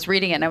and I was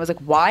reading it, and I was like,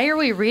 why are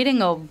we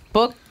reading a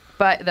book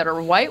that a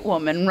white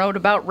woman wrote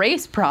about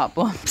race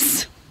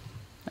problems?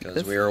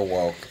 Because we are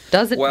woke.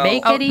 Doesn't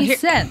make any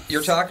sense.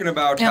 You're talking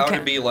about how to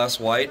be less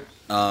white.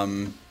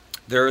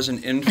 There is an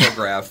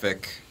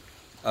infographic,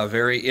 a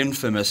very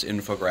infamous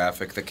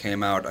infographic that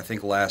came out, I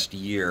think, last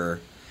year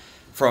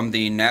from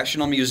the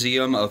National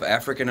Museum of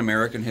African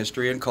American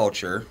History and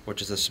Culture,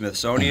 which is a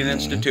Smithsonian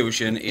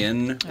institution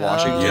in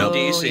Washington,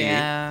 D.C.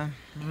 Yeah.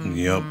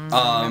 Yep.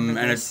 And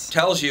it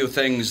tells you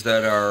things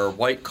that are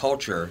white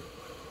culture.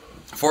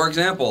 For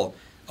example,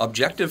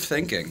 objective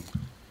thinking.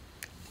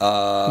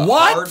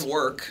 Hard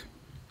work.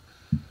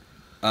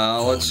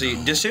 Let's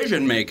see.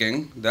 Decision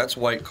making. That's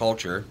white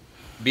culture.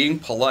 Being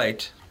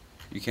polite.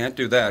 You can't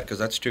do that because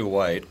that's too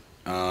white.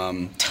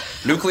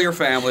 Nuclear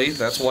family.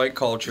 That's white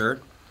culture.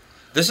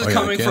 This is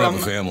coming from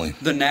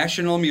the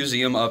National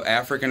Museum of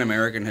African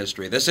American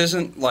History. This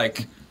isn't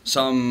like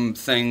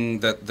something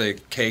that the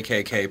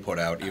KKK put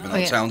out, even though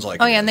it sounds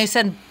like and they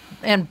said,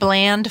 and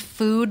bland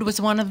food was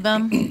one of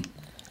them.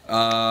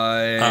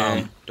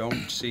 I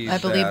don't see I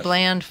believe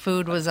bland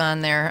food was on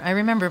there. I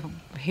remember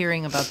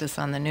hearing about this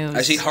on the news.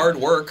 I see hard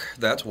work.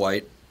 That's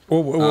white.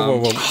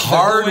 Whoa.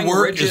 Hard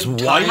work is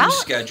white?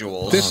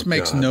 Schedules. This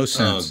makes no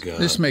sense.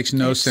 This makes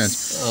no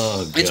sense.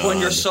 It's when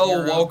you're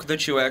so woke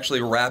that you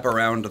actually wrap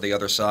around to the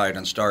other side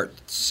and start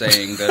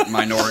saying that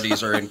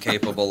minorities are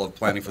incapable of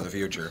planning for the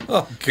future.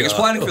 Because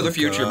planning for the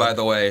future, by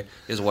the way,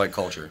 is white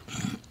culture.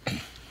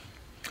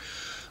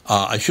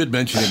 I should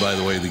mention, by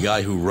the way, the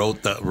guy who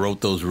wrote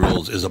those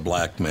rules is a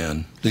black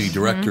man. The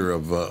director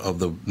of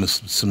the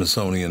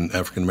Smithsonian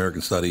African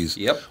American Studies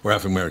or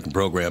African American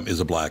program is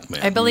a black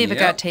man. I believe it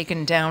got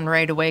taken down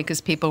right away because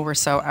people were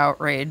so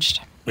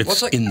outraged.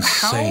 It's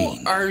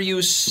insane. How are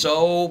you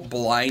so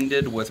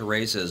blinded with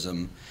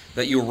racism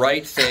that you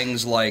write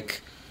things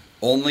like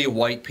only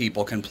white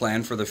people can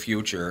plan for the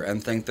future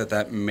and think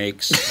that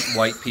makes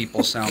white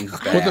people sound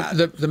bad?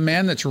 Well, the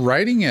man that's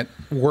writing it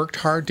worked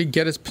hard to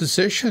get his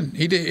position.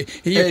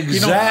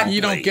 Exactly. You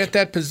don't get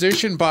that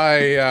position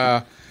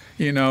by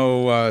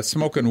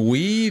smoking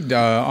weed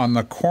on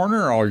the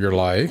corner all your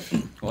life.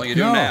 Well, you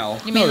do now.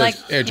 You mean like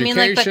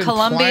education, the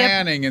Columbia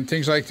planning, and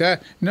things like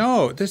that?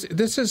 No, this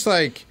is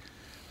like.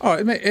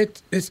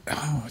 It's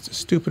the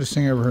stupidest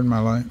thing I ever heard in my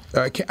life.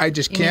 I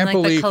just can't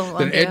believe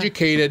that an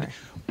educated,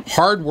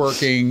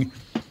 hardworking,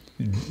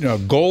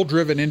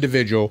 goal-driven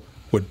individual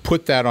would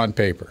put that on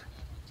paper.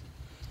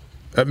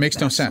 That makes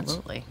no sense.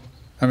 Absolutely.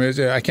 I mean,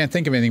 I can't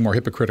think of anything more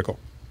hypocritical.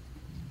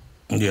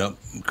 Yep,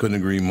 couldn't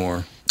agree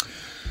more.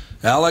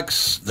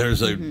 Alex,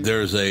 there's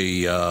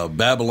a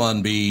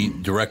Babylon Bee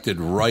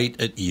directed right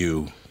at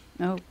you.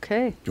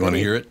 Okay. Do you want to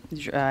hear it?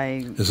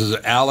 This is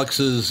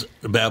Alex's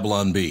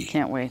Babylon Bee.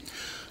 Can't wait.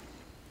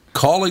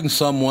 Calling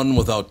someone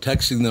without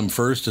texting them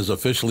first is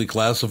officially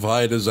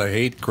classified as a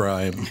hate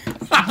crime.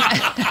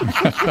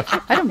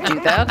 I don't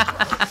do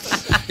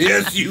that.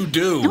 Yes, you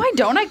do. No, I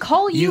don't. I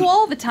call you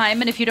all the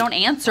time, and if you don't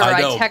answer,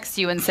 I text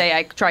you and say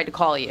I tried to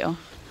call you.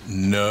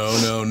 No.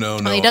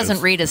 Well, he doesn't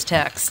read his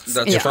texts.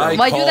 If I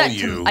call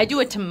you... I do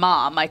it to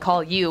Mom. I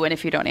call you, and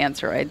if you don't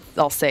answer,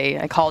 I'll say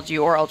I called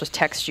you, or I'll just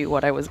text you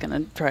what I was going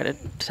to try to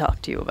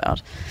talk to you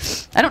about.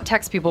 I don't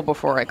text people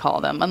before I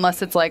call them,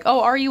 unless it's like, oh,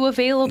 are you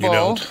available? You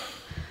don't?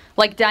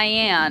 Like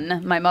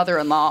Diane, my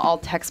mother-in-law, I'll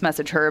text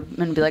message her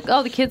and be like,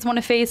 "Oh, the kids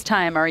want to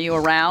FaceTime. Are you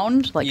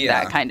around?" Like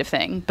that kind of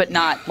thing, but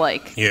not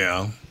like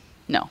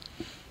no.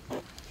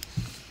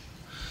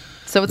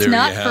 So it's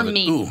not for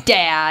me,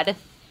 Dad.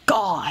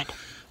 God.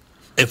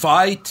 If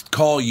I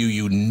call you,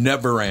 you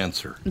never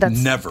answer.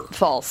 That's never.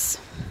 False.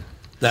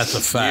 That's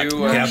a fact.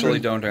 You actually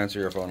don't answer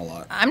your phone a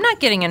lot. I'm not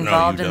getting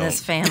involved in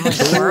this family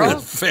quarrel.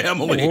 This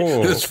family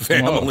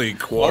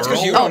quarrel. Well, it's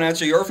because you don't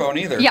answer your phone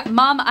either. Yeah,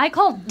 Mom, I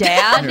call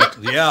Dad.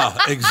 Yeah,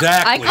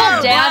 exactly. I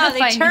call Dad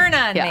if I turn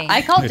on me.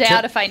 I call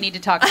Dad if I need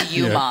to talk to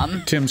you,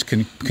 Mom. Tim's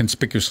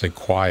conspicuously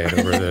quiet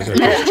over this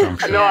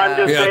juncture. No, I'm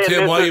just saying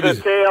Tim, this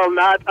is a tale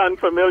not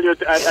unfamiliar.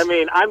 I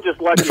mean, I'm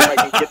just lucky if I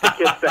can get the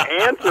kids to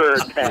answer a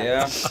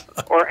text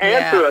or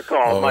answer a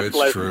call, much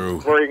less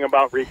worrying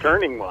about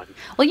returning one.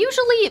 Well,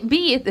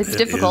 usually it's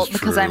difficult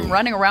because I'm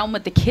running around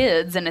with the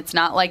kids, and it's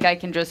not like I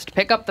can just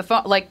pick up the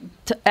phone. Like,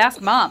 to ask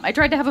Mom. I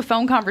tried to have a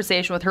phone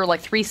conversation with her like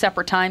 3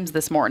 separate times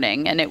this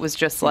morning, and it was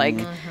just like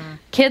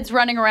kids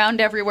running around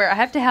everywhere. I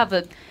have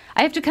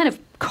to kind of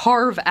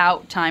carve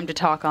out time to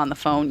talk on the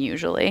phone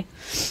usually.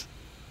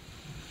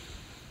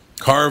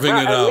 Carving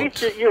it out.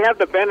 At least you have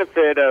the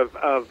benefit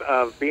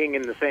of being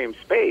in the same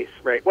space,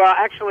 right? Well,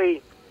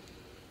 actually,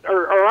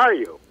 or are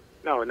you?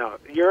 No,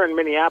 you're in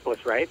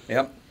Minneapolis, right?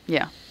 Yep.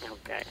 Yeah.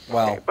 Okay.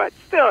 Wow. Okay. But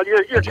still,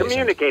 you're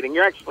communicating.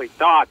 You're actually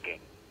talking.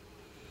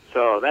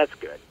 So that's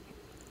good.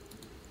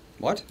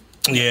 What?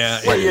 Yeah.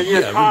 Well,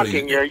 you're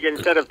talking. You're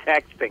instead of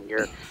texting.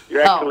 You're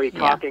actually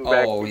talking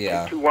back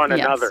to one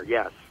another.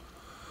 Yes.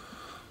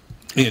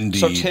 Indeed.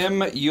 So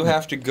Tim, you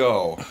have to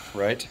go,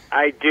 right?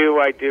 I do.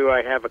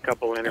 I have a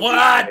couple interviews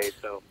today.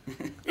 So.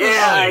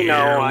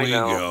 Yeah, I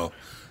know.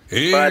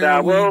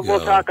 But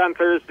we'll talk on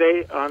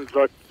Thursday on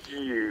the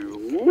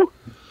Q.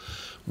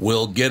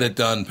 We'll get it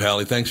done,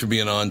 Pally. Thanks for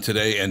being on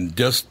today, and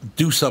just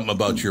do something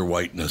about your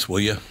whiteness, will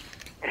you?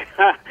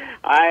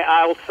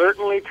 I'll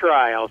certainly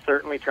try.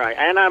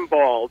 And I'm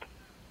bald.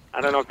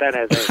 I don't know if that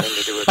has anything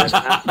to do with it.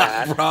 Not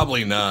that.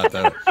 Probably not.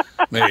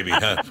 Maybe.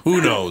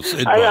 Who knows?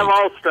 I have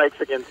all strikes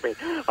against me.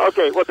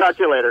 Okay, we'll talk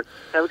to you later.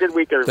 Have a good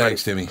week, everybody.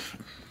 Thanks, Timmy.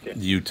 Yeah.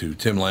 You too.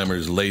 Tim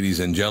Lammers, ladies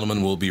and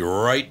gentlemen, we'll be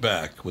right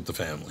back with the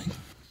family.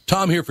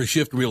 Tom here for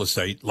Shift Real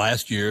Estate.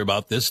 Last year,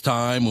 about this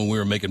time when we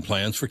were making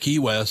plans for Key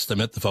West, I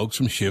met the folks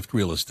from Shift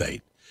Real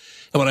Estate.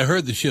 And when I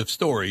heard the Shift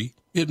story,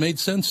 it made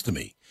sense to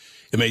me.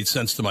 It made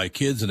sense to my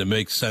kids, and it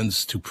makes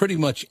sense to pretty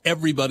much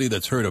everybody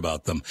that's heard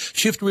about them.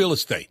 Shift Real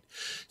Estate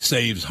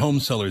saves home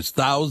sellers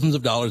thousands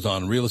of dollars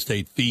on real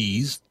estate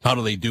fees. How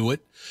do they do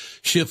it?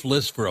 Shift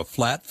lists for a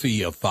flat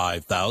fee of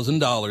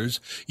 $5,000.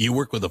 You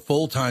work with a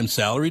full-time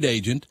salaried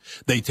agent.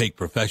 They take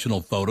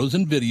professional photos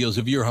and videos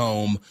of your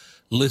home,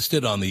 list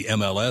it on the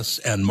MLS,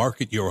 and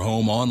market your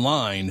home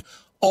online,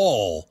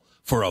 all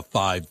for a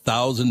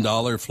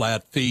 $5,000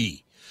 flat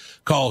fee.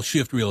 Call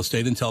Shift Real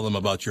Estate and tell them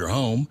about your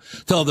home.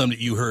 Tell them that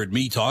you heard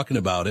me talking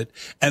about it,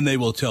 and they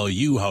will tell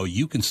you how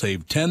you can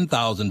save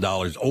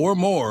 $10,000 or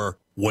more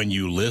when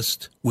you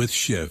list with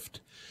Shift.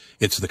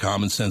 It's the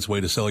common sense way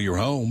to sell your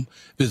home.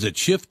 Visit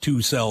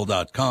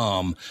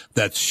shift2sell.com.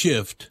 That's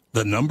shift,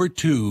 the number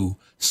 2,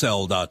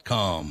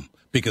 sell.com.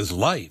 Because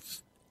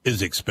life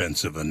is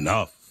expensive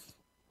enough.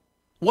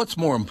 What's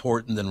more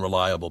important than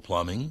reliable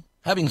plumbing?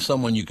 Having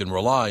someone you can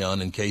rely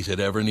on in case it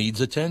ever needs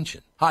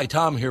attention. Hi,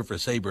 Tom here for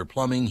Sabre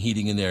Plumbing,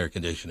 Heating, and Air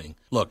Conditioning.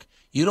 Look,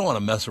 you don't want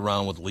to mess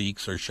around with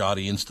leaks or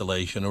shoddy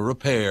installation or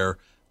repair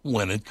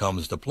when it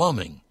comes to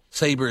plumbing.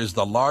 Sabre is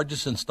the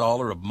largest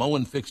installer of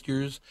Moen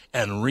fixtures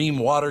and Rheem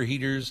water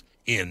heaters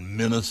in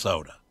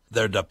Minnesota.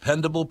 They're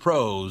dependable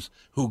pros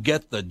who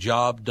get the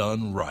job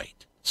done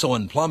right. So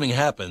when plumbing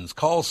happens,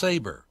 call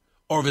Sabre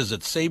or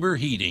visit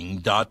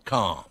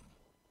saberheating.com.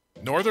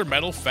 Northern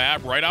Metal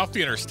Fab, right off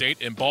the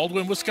interstate in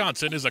Baldwin,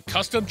 Wisconsin, is a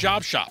custom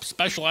job shop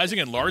specializing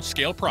in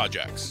large-scale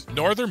projects.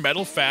 Northern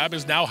Metal Fab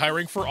is now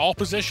hiring for all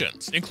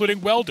positions,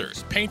 including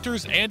welders,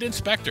 painters, and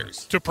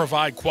inspectors, to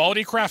provide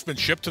quality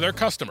craftsmanship to their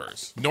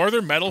customers.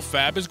 Northern Metal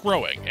Fab is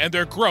growing, and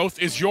their growth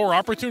is your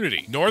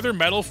opportunity. Northern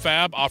Metal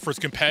Fab offers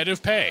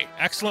competitive pay,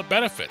 excellent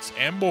benefits,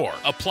 and more.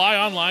 Apply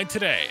online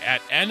today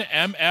at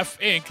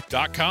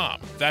nmfinc.com.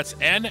 That's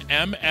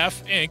nmfinc.com.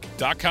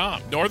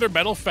 Northern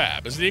Metal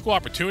Fab is an equal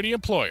opportunity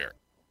employer.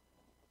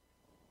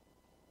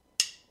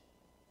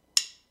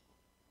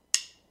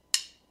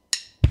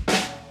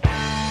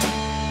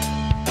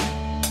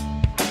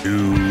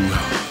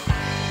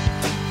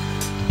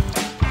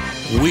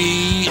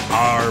 We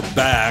are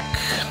back.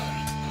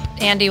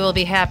 Andy will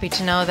be happy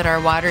to know that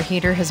our water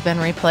heater has been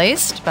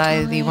replaced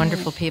by the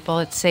wonderful people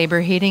at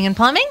Sabre Heating and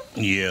Plumbing.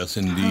 Yes,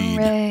 indeed.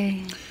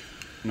 Hooray.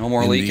 No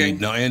more leaking?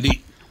 No,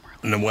 Andy.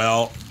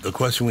 Well, the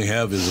question we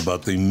have is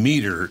about the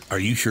meter. Are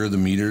you sure the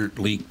meter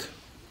leaked?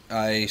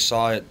 I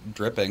saw it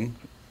dripping.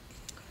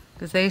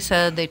 Because they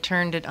said they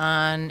turned it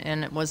on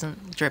and it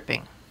wasn't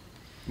dripping.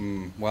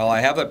 Well,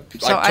 I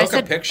took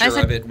a picture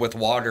of it with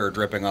water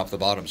dripping off the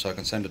bottom, so I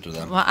can send it to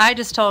them. Well, I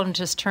just told them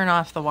just turn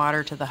off the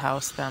water to the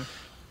house then.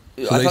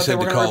 So I thought they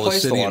were going to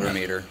replace the water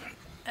meter.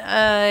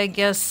 I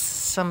guess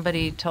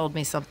somebody told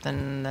me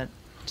something that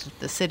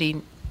the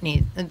city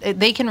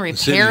They can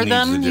repair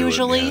them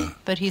usually,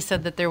 but he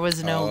said that there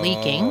was no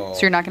leaking.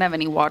 So you're not going to have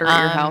any water at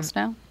your house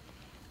now?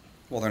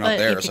 Well, they're not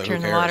there, so who cares?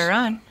 Turn the water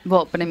on.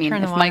 Well, but I mean,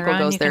 if Michael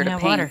goes there to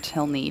paint,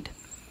 he'll need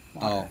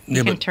water.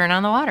 You can turn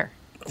on the water.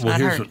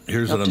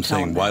 Here's what I'm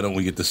saying. Why don't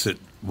we get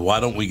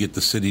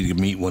the city to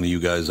meet one of you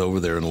guys over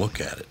there and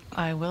look at it?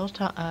 I will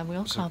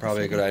call.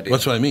 Probably a good idea.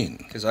 That's what I mean.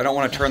 Because I don't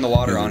want to turn the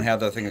water on, have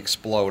that thing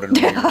explode and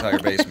ruin your entire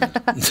basement.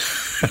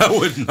 That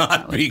would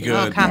not be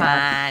good. Oh, come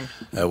on.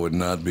 That would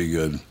not be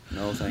good.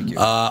 No, thank you.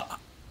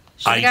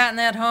 Should have gotten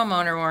that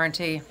homeowner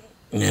warranty.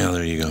 Yeah,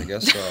 there you go. I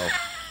guess so.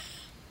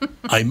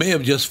 I may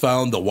have just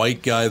found the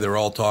white guy they're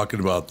all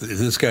talking about.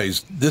 This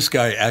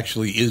guy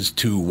actually is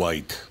too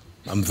white.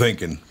 I'm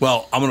thinking.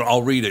 Well,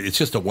 I'll read it. It's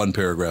just a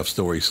one-paragraph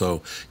story,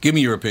 so give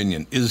me your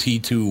opinion. Is he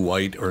too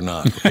white or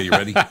not? Okay, you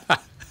ready?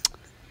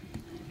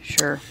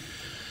 Sure.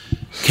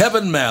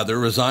 Kevin Mather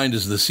resigned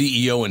as the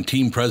CEO and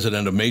team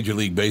president of Major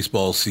League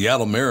Baseball's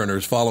Seattle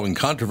Mariners following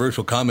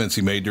controversial comments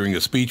he made during a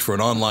speech for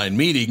an online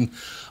meeting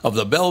of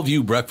the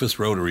Bellevue Breakfast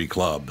Rotary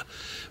Club.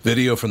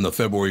 Video from the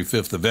February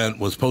 5th event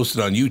was posted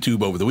on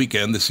YouTube over the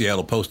weekend. The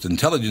Seattle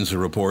Post-Intelligencer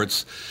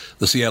reports.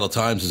 The Seattle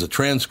Times is a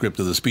transcript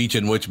of the speech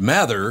in which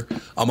Mather,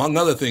 among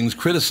other things,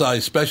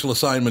 criticized special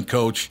assignment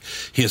coach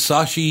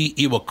Hisashi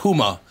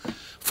Iwakuma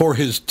for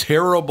his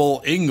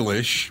terrible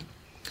English.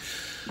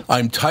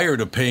 I'm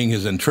tired of paying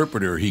his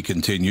interpreter, he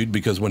continued,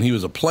 because when he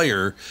was a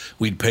player,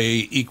 we'd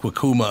pay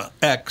Iwakuma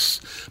X,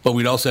 but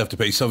we'd also have to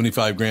pay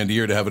 $75,000 a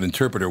year to have an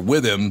interpreter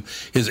with him.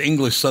 His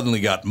English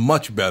suddenly got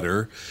much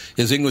better.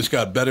 His English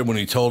got better when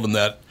he told him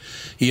that.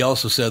 He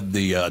also said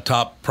the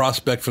top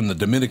prospect from the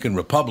Dominican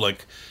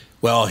Republic,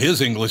 well,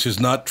 his English is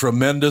not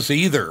tremendous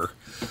either.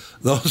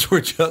 Those were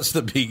just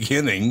the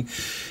beginning.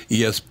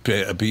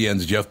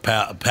 ESPN's Jeff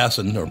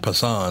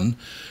Passan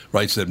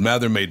writes that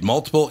Mather made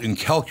multiple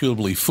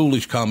incalculably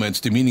foolish comments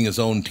demeaning his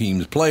own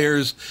team's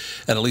players,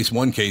 and at least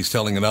one case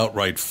telling an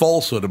outright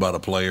falsehood about a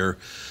player.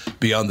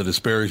 Beyond the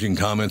disparaging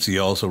comments, he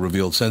also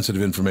revealed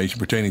sensitive information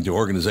pertaining to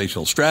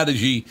organizational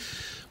strategy.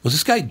 Was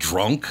this guy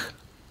drunk?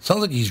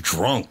 Sounds like he's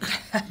drunk.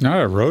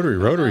 Not a Rotary.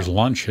 Rotary's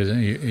lunch, isn't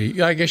he?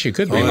 I guess you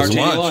could be. It's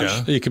lunch,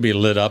 huh? You could be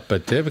lit up,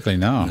 but typically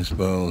no. I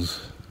suppose.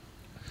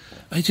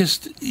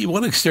 You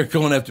want to start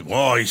going after,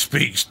 he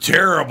speaks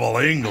terrible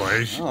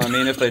English. Oh, I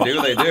mean, if they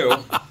do, they do.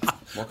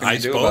 What can you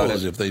do about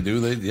it? If they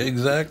do,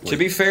 exactly. To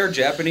be fair,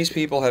 Japanese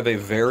people have a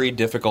very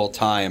difficult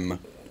time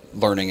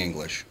learning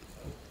English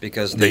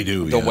because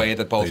the way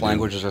that both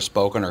languages are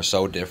spoken are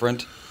so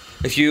different.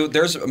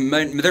 There's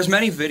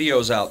many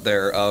videos out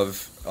there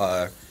of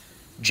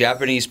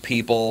Japanese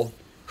people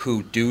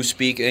who do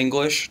speak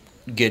English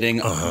getting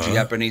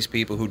Japanese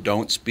people who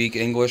don't speak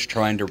English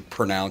trying to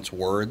pronounce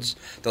words.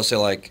 They'll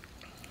say,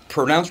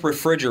 pronounce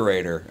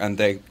refrigerator, and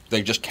they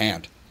just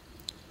can't.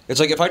 It's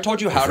like if I told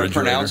you how to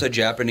pronounce a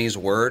Japanese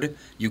word,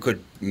 you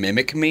could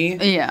mimic me.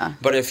 Yeah.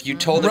 But if you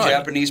told a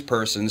Japanese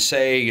person,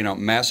 say,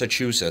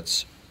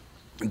 Massachusetts,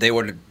 they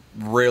would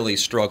really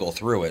struggle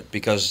through it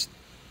because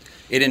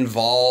it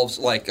involves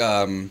it's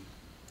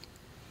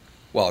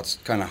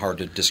kind of hard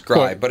to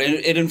describe, but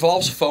it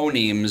involves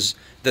phonemes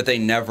that they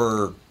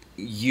never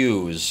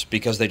use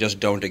because they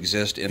just don't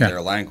exist in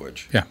their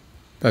language. Yeah,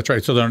 that's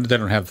right. So they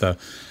don't have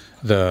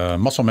the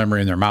muscle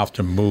memory in their mouth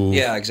to move.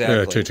 Yeah,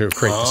 exactly. To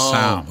create the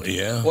sound.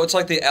 Yeah. Well, it's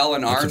like the L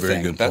and R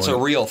thing. That's a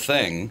point. real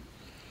thing.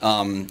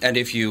 And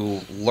if you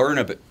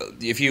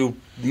if you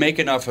make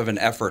enough of an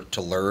effort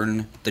to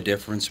learn the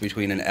difference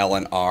between an L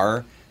and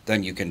R,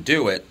 then you can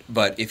do it.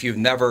 But if you've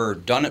never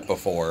done it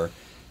before,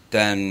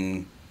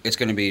 then it's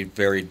going to be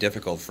very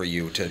difficult for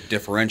you to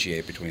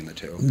differentiate between the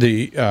two.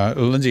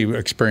 Lindsay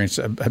experienced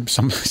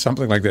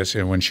something like this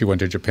when she went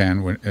to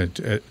Japan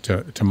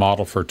to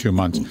model for 2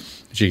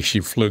 months.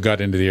 She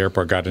got into the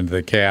airport, got into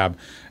the cab,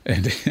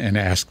 and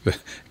asked the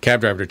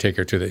cab driver to take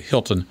her to the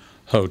Hilton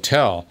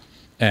Hotel,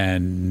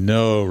 and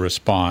no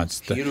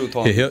response.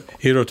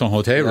 Hiruton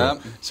Hoteru. Yeah.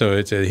 So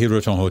it's a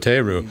Hiruton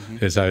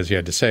Hoteru, is how you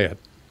had to say it.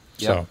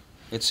 Yeah. So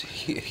it's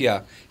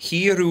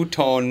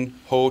Hiruton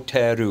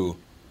Hoteru.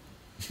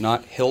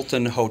 Not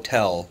Hilton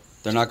Hotel.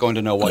 They're not going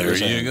to know what you're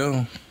saying. There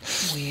you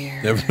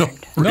go.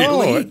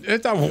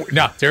 Weird.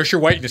 No, there's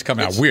your whiteness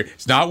coming out. Weird.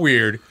 It's not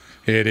weird.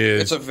 It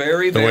is. It's a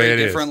very, very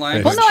different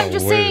language. Well, no,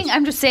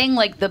 I'm just saying,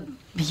 like the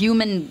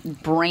human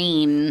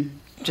brain,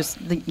 just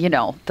the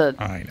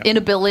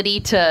inability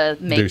to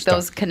make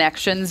those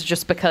connections,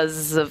 just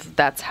because of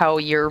that's how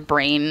your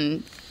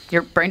brain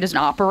doesn't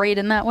operate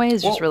in that way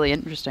is just really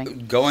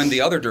interesting. Going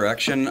the other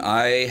direction,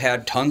 I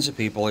had tons of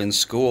people in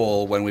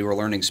school when we were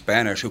learning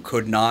Spanish who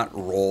could not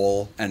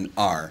roll an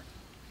R.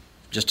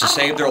 Just to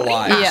save their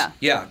lives.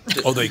 Yeah.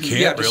 They can't,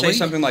 Yeah, to really? say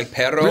something like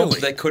perro,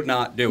 they could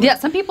not do it. Yeah,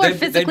 some people are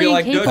physically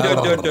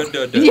incapable. They'd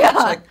be like,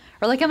 Yeah.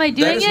 Or like, am I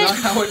doing it? That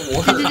is not how it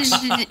works.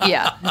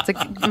 Yeah. It's like,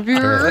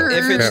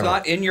 if it's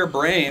not in your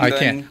brain,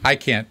 then I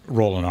can't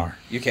roll an R.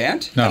 You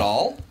can't? No. At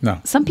all?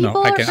 No. Some people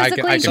are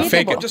physically I can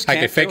fake incapable. it. I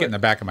can fake it in the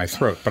back of my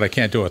throat, but I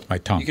can't do it with my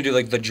tongue. You can do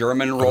like the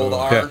German rolled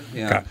R.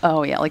 Yeah.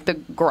 Oh, yeah, like the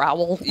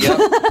growl. Yep.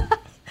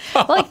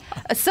 Like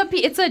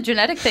it's a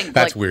genetic thing.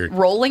 That's like weird.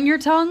 Rolling your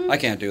tongue. I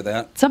can't do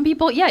that. Some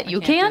people,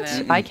 you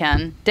can't. I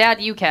can.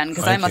 Dad, you can,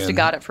 because I must can. have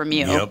got it from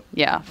you. Yep.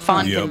 Yeah,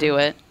 Fawn can do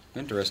it.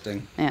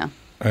 Interesting. Yeah.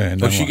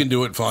 But she can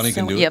do it. Fawny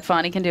can do it. Yeah,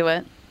 Fawny can do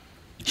it.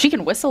 She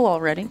can whistle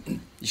already.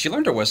 She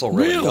learned to whistle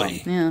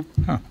really young.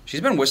 Yeah.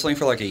 She's been whistling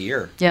for like a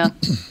year. Yeah.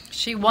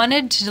 She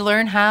wanted to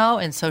learn how,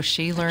 and so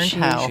she learned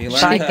how. She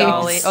learned how.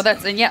 Golly.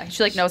 Oh,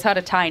 she like knows how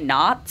to tie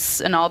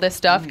knots and all this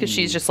stuff because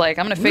she's just like,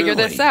 I'm going to figure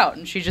this out,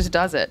 and she just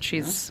does it.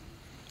 She's,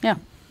 yeah.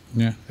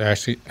 Yeah.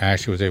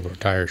 Ashley was able to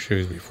tie her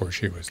shoes before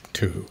she was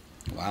 2.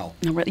 Wow.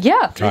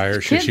 Yeah. Tie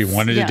her shoes. She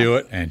wanted to do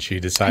it, and she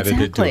decided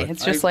to do it.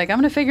 It's just like, I'm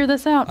going to figure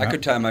this out. I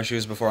could tie my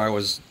shoes before I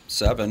was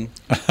 7.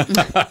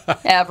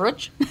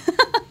 Average.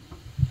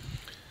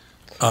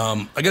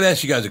 I got to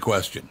ask you guys a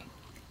question.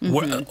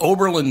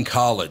 Oberlin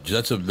College,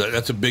 that's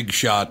a big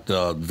shot,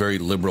 very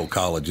liberal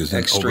college, isn't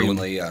it? Extremely,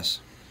 Oberlin? yes.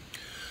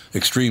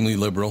 Extremely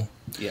liberal?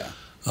 Yeah.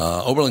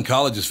 Oberlin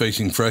College is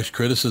facing fresh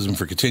criticism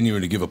for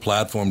continuing to give a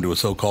platform to a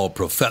so-called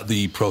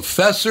the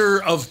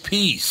Professor of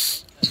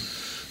Peace.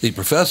 The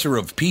Professor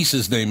of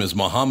Peace's name is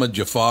Mohammad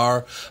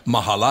Jafar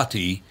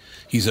Mahalati.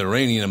 He's an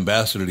Iranian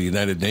ambassador to the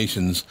United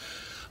Nations.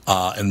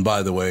 And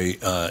by the way,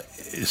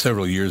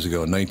 several years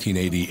ago, in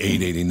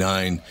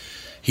 1988-89,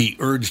 he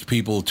urged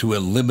people to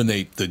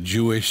eliminate the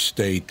Jewish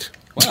state.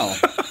 Wow.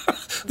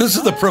 This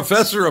is the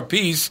Professor of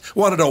Peace,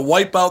 wanted to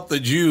wipe out the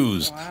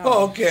Jews. Wow.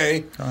 Oh,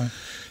 okay.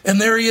 And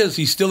there he is.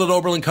 He's still at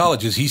Oberlin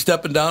College. Is he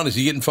stepping down? Is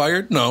he getting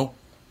fired? No.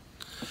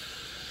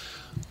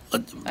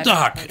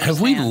 Doc,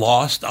 have we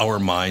lost our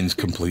minds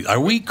completely?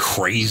 Are we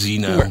crazy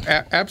now?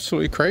 We're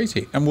absolutely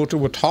crazy. And we'll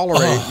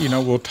tolerate,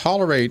 we'll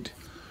tolerate,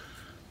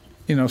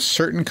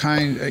 certain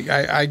kind,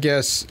 I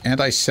guess,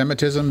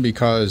 anti-Semitism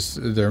because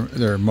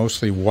they're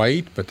mostly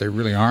white, but they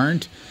really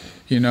aren't.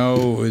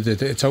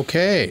 It's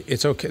okay.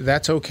 It's okay.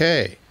 That's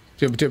okay.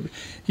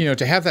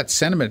 To have that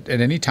sentiment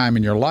at any time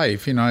in your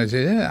life, I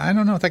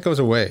don't know if that goes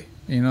away.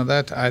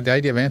 The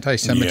idea of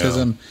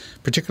anti-Semitism,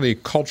 particularly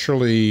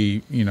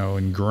culturally,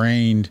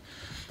 ingrained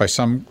by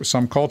some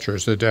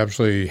cultures that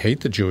absolutely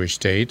hate the Jewish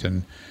state,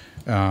 and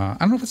I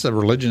don't know if it's a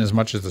religion as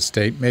much as the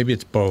state. Maybe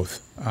it's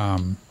both.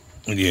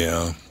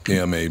 Yeah,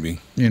 maybe.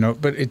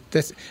 But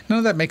none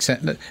of that makes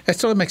sense. That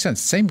still makes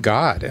sense. Same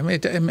God. I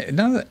mean,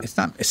 none of that. It's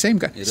not same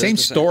God. Same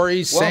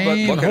stories.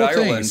 Same but look whole at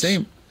thing. Ireland,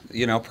 Same.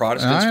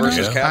 Protestants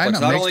versus Catholics.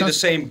 Not only the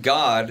same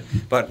God,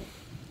 but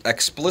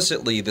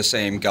explicitly the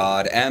same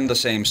God and the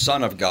same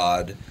Son of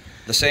God,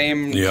 the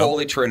same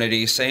Holy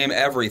Trinity, same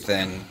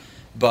everything,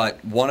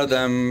 but one of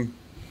them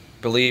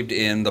believed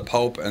in the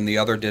Pope and the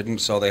other didn't,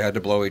 so they had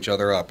to blow each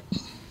other up.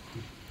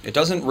 It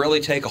doesn't really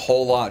take a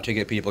whole lot to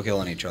get people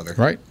killing each other.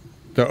 Right.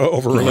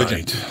 Over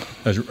religion.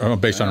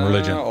 Right. Based on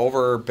religion.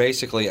 Over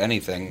basically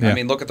anything. Yeah. I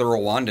mean, look at the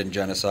Rwandan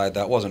genocide.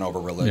 That wasn't over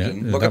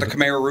religion. Look at the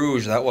Khmer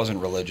Rouge. That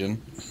wasn't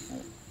religion.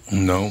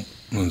 No.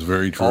 That's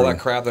very true. All that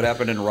crap that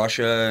happened in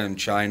Russia and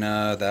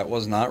China, that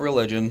was not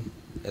religion.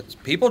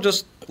 People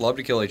just love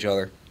to kill each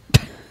other.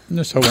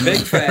 So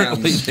big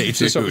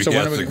fans. So when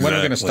are we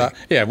going to stop?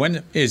 Yeah,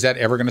 when is that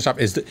ever going to stop?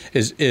 Is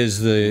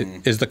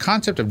the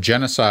concept of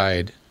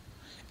genocide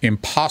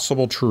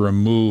impossible to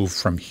remove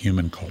from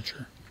human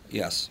culture?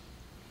 Yes.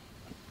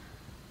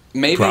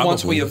 Maybe Probably.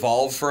 Once we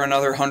evolve for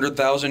another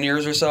 100,000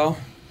 years or so,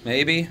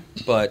 maybe.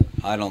 But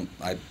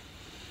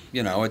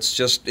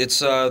it's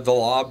the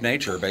law of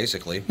nature,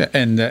 basically.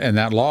 And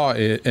that law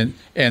and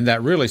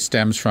that really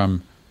stems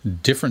from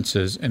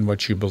differences in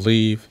what you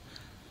believe,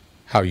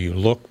 how you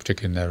look,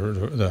 particularly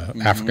in the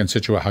African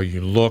situation, how you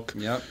look,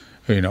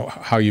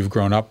 how you've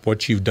grown up,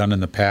 what you've done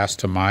in the past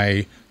to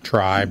my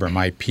tribe or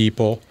my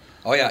people.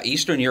 Oh yeah,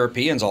 Eastern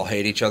Europeans all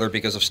hate each other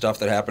because of stuff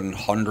that happened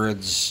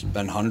hundreds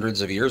and hundreds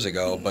of years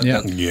ago. But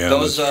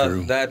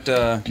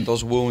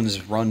those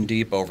wounds run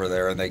deep over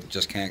there, and they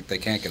just can't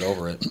get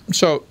over it.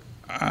 So.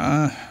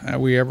 Are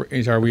we ever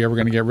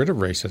going to get rid of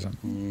racism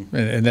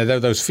and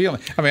those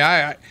feelings? I mean,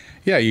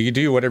 you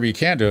do whatever you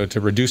can to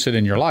reduce it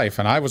in your life.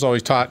 And I was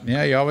always taught,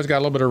 you always got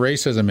a little bit of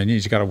racism, and you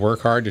just got to work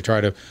hard to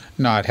try to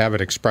not have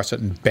it express it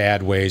in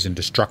bad ways and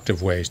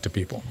destructive ways to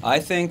people. I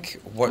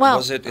think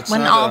was it? It's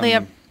when not, all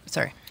the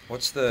sorry.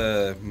 What's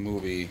the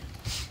movie?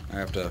 I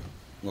have to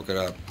look it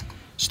up.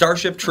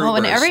 Starship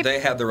Troopers. They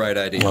had the right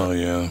idea. Oh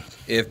yeah.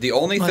 If the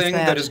only thing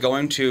that is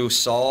going to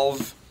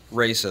solve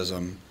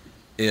racism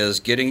is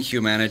getting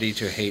humanity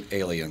to hate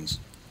aliens.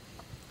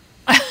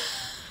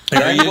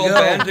 Then we'll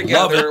band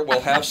together,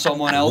 we'll have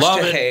someone else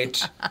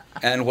hate,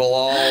 and we'll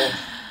all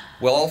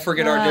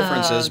forget our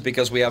differences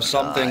because we have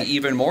something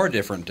even more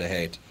different to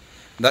hate.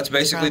 That's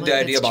basically the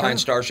idea behind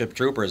Starship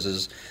Troopers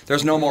is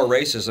there's no more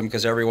racism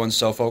because everyone's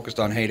so focused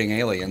on hating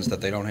aliens that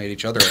they don't hate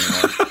each other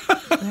anymore.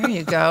 There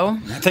you go.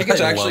 I think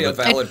it's actually a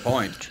valid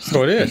point.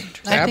 So it is.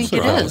 I think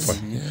it is.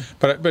 Yeah.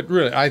 But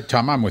really,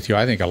 Tom, I'm with you.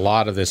 I think a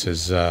lot of this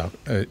has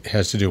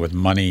to do with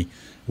money,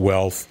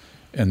 wealth,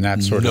 and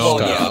that sort of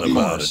stuff. Yeah, of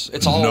course.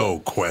 It's all, no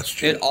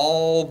question. It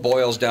all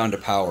boils down to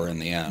power in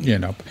the end. You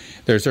know,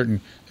 there's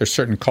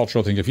certain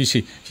cultural things. If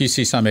you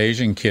see some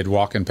Asian kid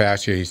walking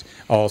past you, he's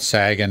all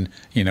sagging,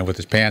 you know, with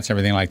his pants and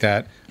everything like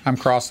that, I'm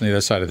crossing the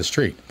other side of the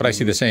street. But I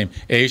see the same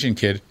Asian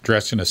kid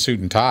dressed in a suit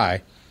and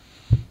tie.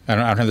 I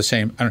don't have the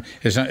same. I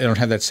don't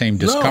have that same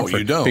discomfort. No,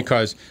 you don't.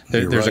 Because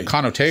there's right. a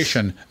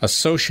connotation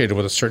associated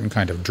with a certain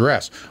kind of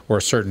dress or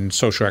a certain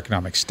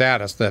socioeconomic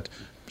status that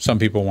some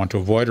people want to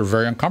avoid or are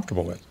very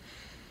uncomfortable with.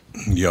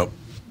 Yep.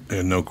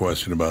 And no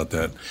question about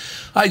that.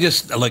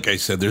 Like I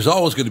said, there's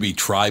always going to be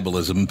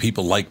tribalism.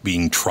 People like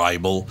being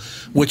tribal,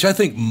 which I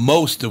think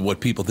most of what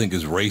people think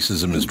is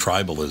racism is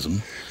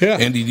tribalism. Yeah.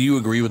 Andy, do you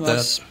agree with that?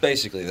 It's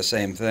basically the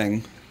same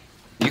thing.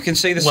 You can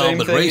see the well, same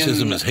but thing.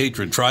 Racism is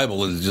hatred.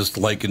 Tribal is just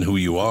liking who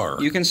you are.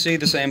 You can see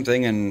the same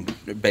thing in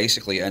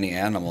basically any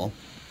animal.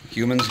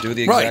 Humans do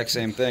the exact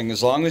same thing.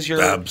 As long as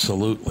you're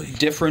absolutely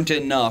different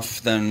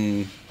enough,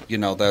 then you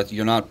know that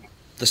you're not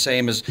the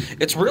same as.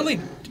 It's really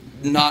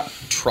not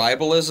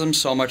tribalism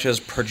so much as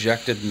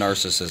projected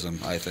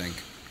narcissism, I think.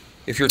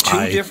 If you're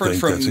too different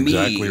from me,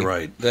 exactly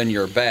right. then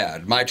you're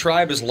bad. My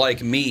tribe is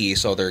like me,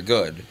 so they're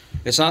good.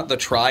 It's not the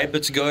tribe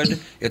that's good,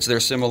 it's their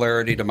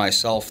similarity to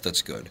myself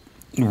that's good.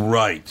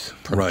 Right.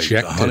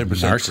 Projected 100%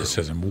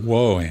 narcissism. True.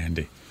 Whoa,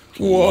 Andy.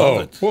 Whoa.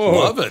 Love it. Whoa.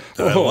 Love it.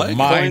 I Whoa. like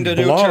Mind Coined a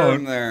new blown.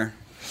 term there.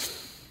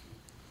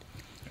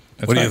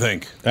 What do you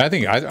think? I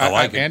think I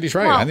like it. Andy's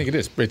right. Well, I think it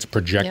is. It's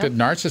projected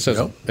Yep.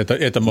 narcissism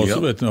at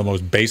the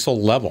most basal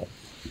level.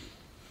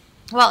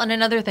 Well, and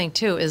another thing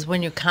too is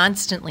when you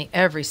constantly,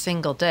 every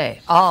single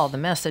day, all the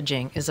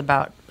messaging is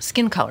about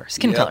skin color,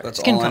 skin Yep, color, that's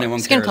skin all color, anyone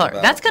skin cares color.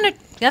 about.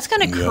 That's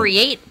gonna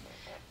create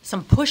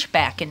some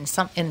pushback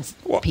in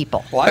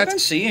people. Well, I've been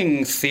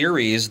seeing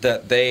theories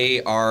that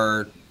they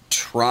are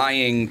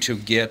trying to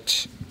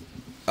get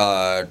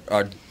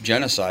a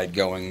genocide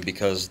going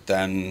because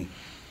then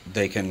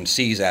they can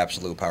seize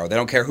absolute power. They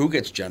don't care who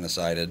gets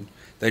genocided.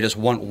 They just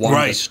want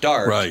one to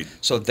start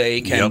so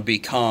they can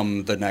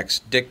become the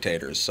next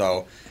dictators.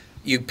 So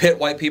you pit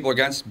white people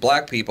against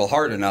black people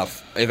hard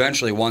enough,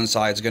 eventually one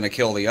side's going to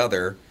kill the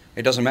other.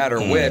 It doesn't matter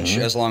which,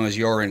 as long as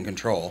you're in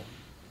control.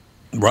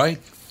 Right.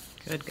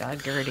 Good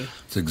God, Gertie.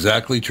 It's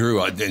exactly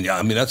true. I mean,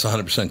 that's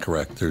 100%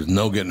 correct. There's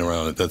no getting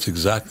around it. That's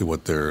exactly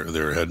what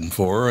they're heading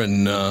for.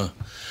 And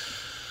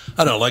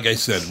I don't know. Like I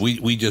said,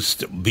 we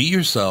just be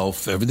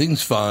yourself.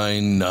 Everything's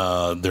fine.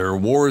 There are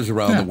wars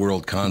around the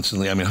world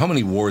constantly. I mean, how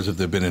many wars have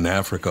there been in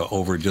Africa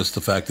over just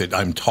the fact that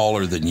I'm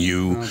taller than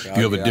you? Oh, God,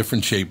 you have a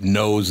different shaped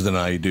nose than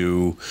I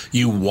do.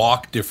 You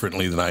walk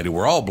differently than I do.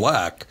 We're all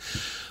black.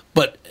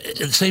 But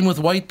same with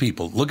white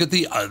people. Look at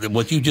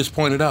what you just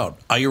pointed out.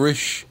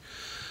 Irish,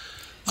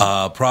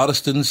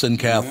 Protestants and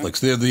Catholics.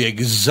 They're the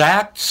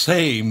exact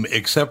same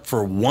except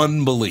for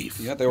one belief.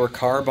 Yeah, they were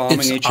car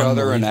bombing each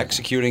other and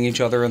executing each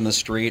other in the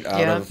street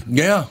out of...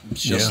 Yeah.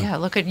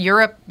 Look at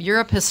Europe.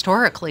 Europe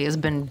historically has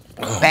been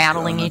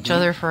battling each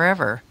other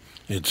forever.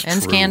 It's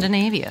and true.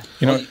 Scandinavia.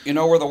 You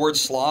know where the word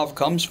Slav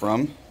comes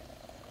from?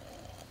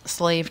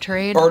 Slave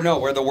trade? Or no,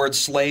 where the word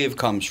slave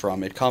comes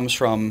from. It comes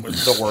from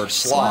the word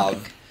Slav.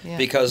 Slavic, yeah.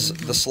 Because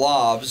the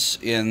Slavs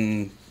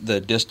in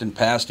the distant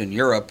past in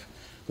Europe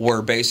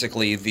were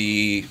basically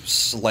the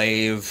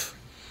slave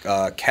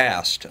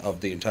caste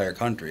of the entire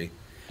country.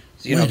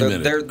 Wait a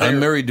minute. I'm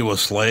married to a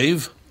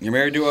slave? You're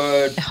married to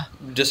a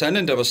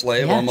descendant of a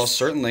slave, almost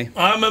certainly.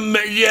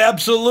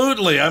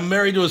 Absolutely. I'm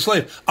married to a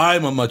slave.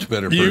 I'm a much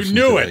better person. You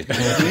knew today.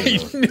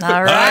 it.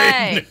 All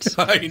right.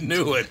 I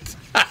knew it.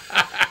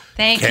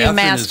 Thank you,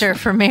 Master,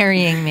 for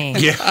marrying me.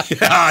 Yeah.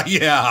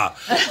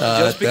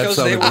 Just because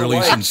that they were really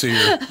white,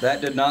 sincere. that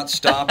did not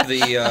stop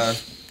the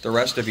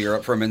rest of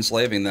Europe from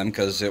enslaving them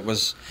because it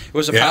was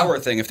a power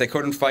thing. If they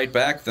couldn't fight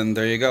back, then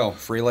there you go,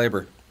 free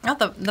labor. Oh,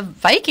 the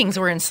Vikings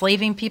were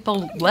enslaving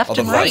people left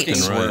the and right.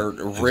 Vikings were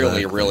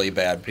really, really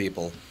bad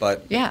people.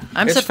 But yeah,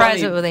 I'm it's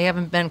surprised funny. that they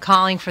haven't been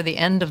calling for the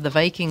end of the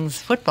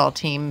Vikings football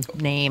team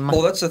name.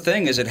 Well, that's the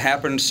thing, is it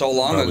happened so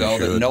long ago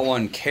that no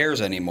one cares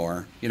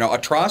anymore. You know,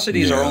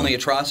 atrocities are only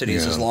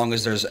atrocities as long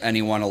as there's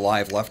anyone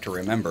alive left to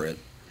remember it.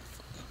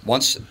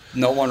 Once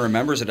no one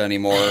remembers it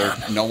anymore,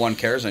 no one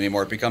cares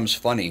anymore. It becomes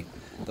funny.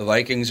 The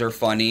Vikings are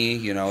funny.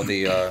 You know,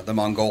 the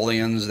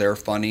Mongolians, they're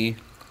funny.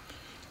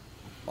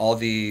 All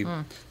the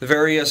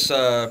various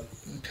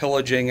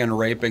pillaging and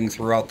raping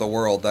throughout the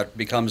world, that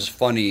becomes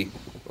funny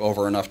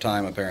over enough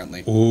time,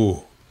 apparently.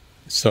 Ooh.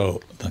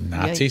 So the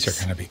Nazis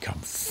are going to become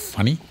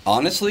funny?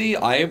 Honestly,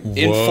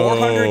 in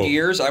 400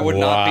 years, I would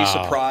not be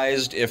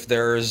surprised if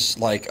there's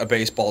like a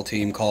baseball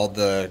team called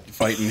the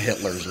Fighting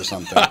Hitlers or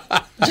something.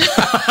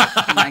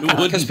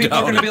 Because people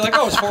are going to be like,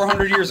 oh, it's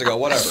 400 years ago,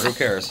 whatever, who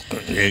cares?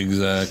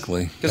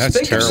 Exactly. That's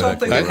think terrible. of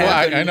something that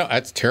happened. I know,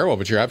 that's terrible,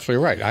 but you're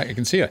absolutely right. I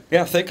can see it.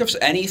 Yeah, think of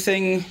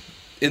anything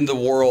in the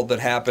world that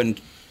happened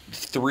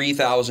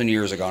 3,000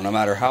 years ago, no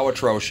matter how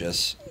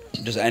atrocious.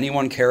 Does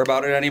anyone care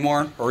about it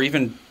anymore? Or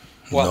even...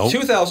 Well,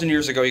 2,000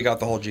 years ago, you got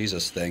the whole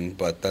Jesus thing,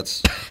 but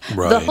that's...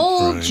 the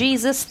whole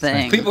Jesus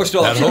thing. People are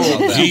still that upset whole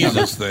about that.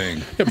 Jesus thing.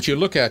 Yeah, but you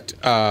look at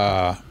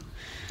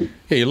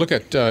Yeah, you look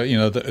at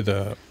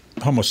the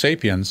Homo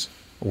sapiens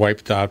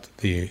wiped out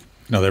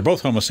they're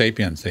both Homo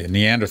sapiens, the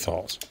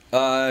Neanderthals.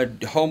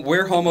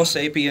 We're Homo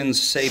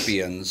sapiens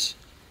sapiens,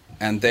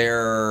 and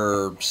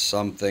they're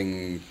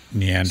something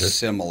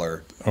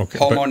similar. Okay,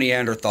 Homo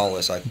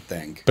neanderthalis, I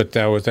think. But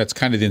that's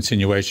kind of the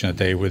insinuation that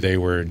they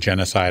were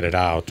genocided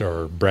out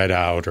or bred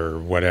out or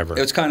whatever.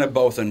 It's kind of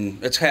both,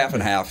 and it's half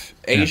and half.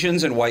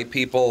 Asians and white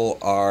people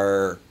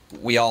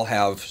we all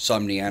have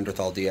some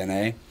Neanderthal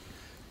DNA,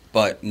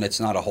 but it's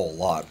not a whole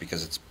lot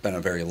because it's been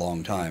a very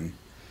long time.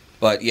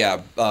 But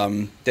yeah,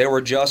 they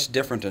were just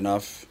different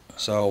enough,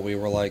 so we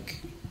were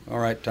like, all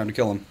right, time to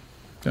kill them.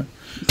 Yeah.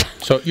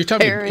 So you're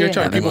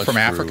telling people from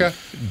Africa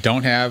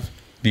don't have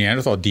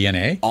Neanderthal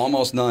DNA?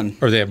 Almost none.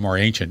 Or they have more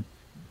ancient.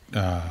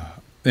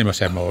 They must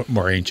have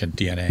more ancient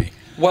DNA.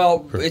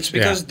 Well, it's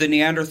because the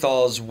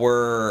Neanderthals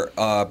were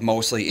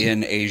mostly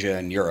in Asia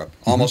and Europe,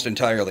 almost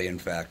entirely, in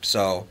fact.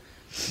 So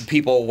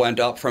people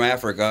went up from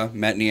Africa,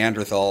 met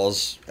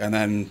Neanderthals, and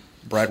then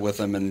bred with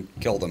them and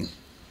killed them.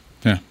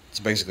 Yeah, that's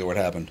basically what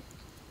happened.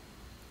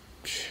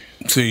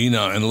 See,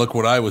 and look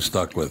what I was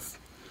stuck with.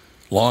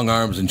 Long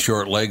arms and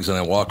short legs, and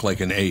I walk like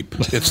an ape.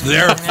 It's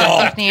their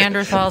fault.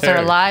 Neanderthals are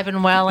alive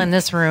and well in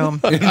this room.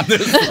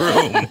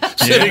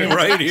 Sitting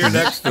right here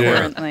next to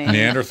her.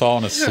 Neanderthal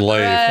and a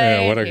slave.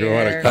 Yeah, what a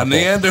couple. A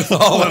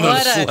Neanderthal and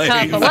a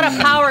slave. What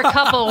a power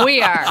couple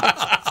we are.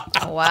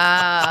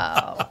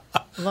 Wow.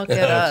 Look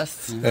at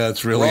us.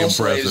 That's really impressive.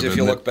 Slaves if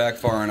you look back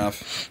far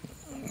enough.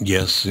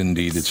 Yes,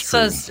 indeed, it's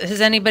true. So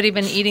has anybody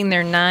been eating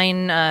their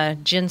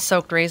 9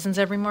 gin-soaked raisins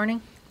every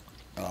morning?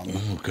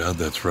 Oh, God,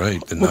 that's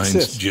right. The 9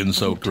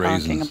 gin-soaked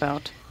raisins.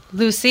 About?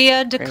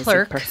 Lucia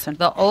DeClerc,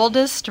 the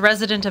oldest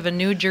resident of a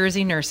New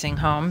Jersey nursing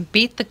home,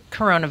 beat the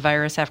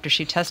coronavirus after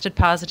she tested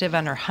positive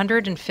on her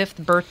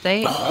 105th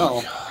birthday.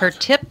 Oh. Her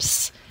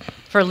tips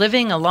for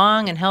living a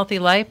long and healthy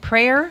life: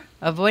 prayer,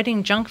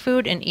 avoiding junk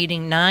food, and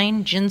eating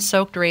 9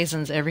 gin-soaked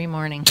raisins every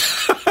morning.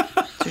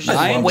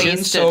 9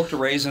 gin-soaked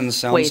raisins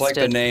sounds like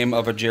the name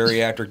of a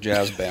geriatric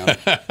jazz band.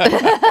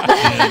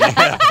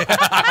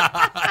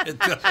 It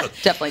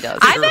definitely does.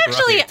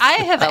 I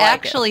have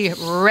actually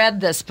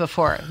read this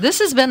before. This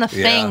has been a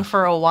thing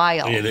for a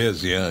while. It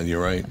is, yeah,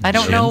 you're right. I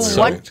don't know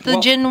what the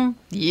gin...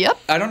 Yep.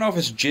 I don't know if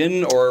it's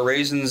gin or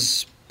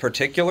raisins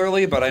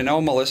particularly, but I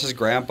know Melissa's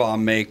grandpa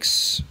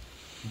makes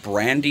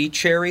brandy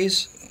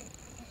cherries.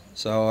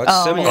 So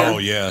it's similar. Oh,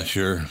 yeah,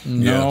 sure.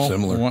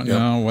 Similar.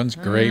 No, one's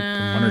grape,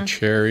 one are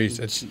cherries.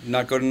 It's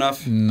not good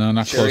enough? No,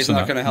 not Cherry's close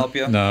enough. Not going to help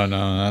you? No,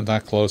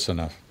 not close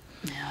enough.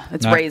 Yeah,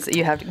 it's raisins.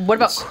 You have to. What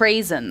about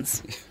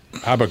craisins?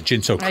 How about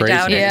gin-soaked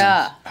craisins?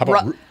 Yeah. How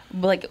about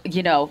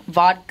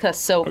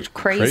vodka-soaked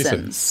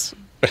craisins?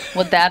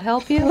 Would that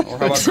help you? Or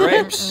how about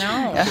grapes?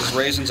 No. Because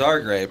raisins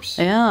are grapes.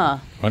 Yeah.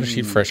 Why don't you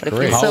eat fresh grapes?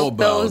 If you soak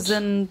those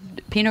in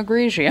Pinot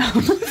Grigio.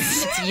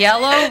 It's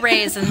yellow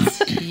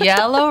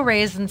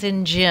raisins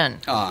in gin.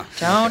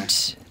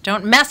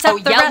 Don't mess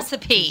up the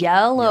recipe.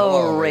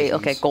 Yellow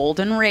raisins. Okay,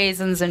 golden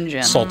raisins in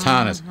gin.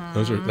 Sultanas.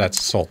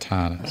 That's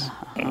sultanas.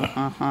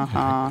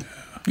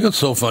 You know what's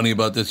so funny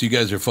about this? You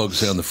guys are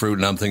focusing on the fruit,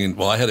 and I'm thinking,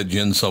 well, I had a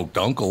gin-soaked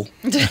uncle.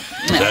 Does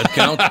that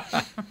count?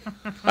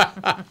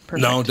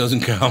 No, it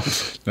doesn't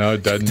count. No,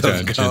 it doesn't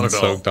count.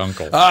 Gin-soaked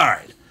uncle. All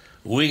right.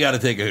 We got to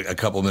take a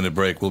couple-minute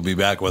break. We'll be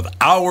back with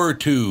Hour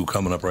 2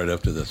 coming up right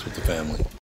after this with the family.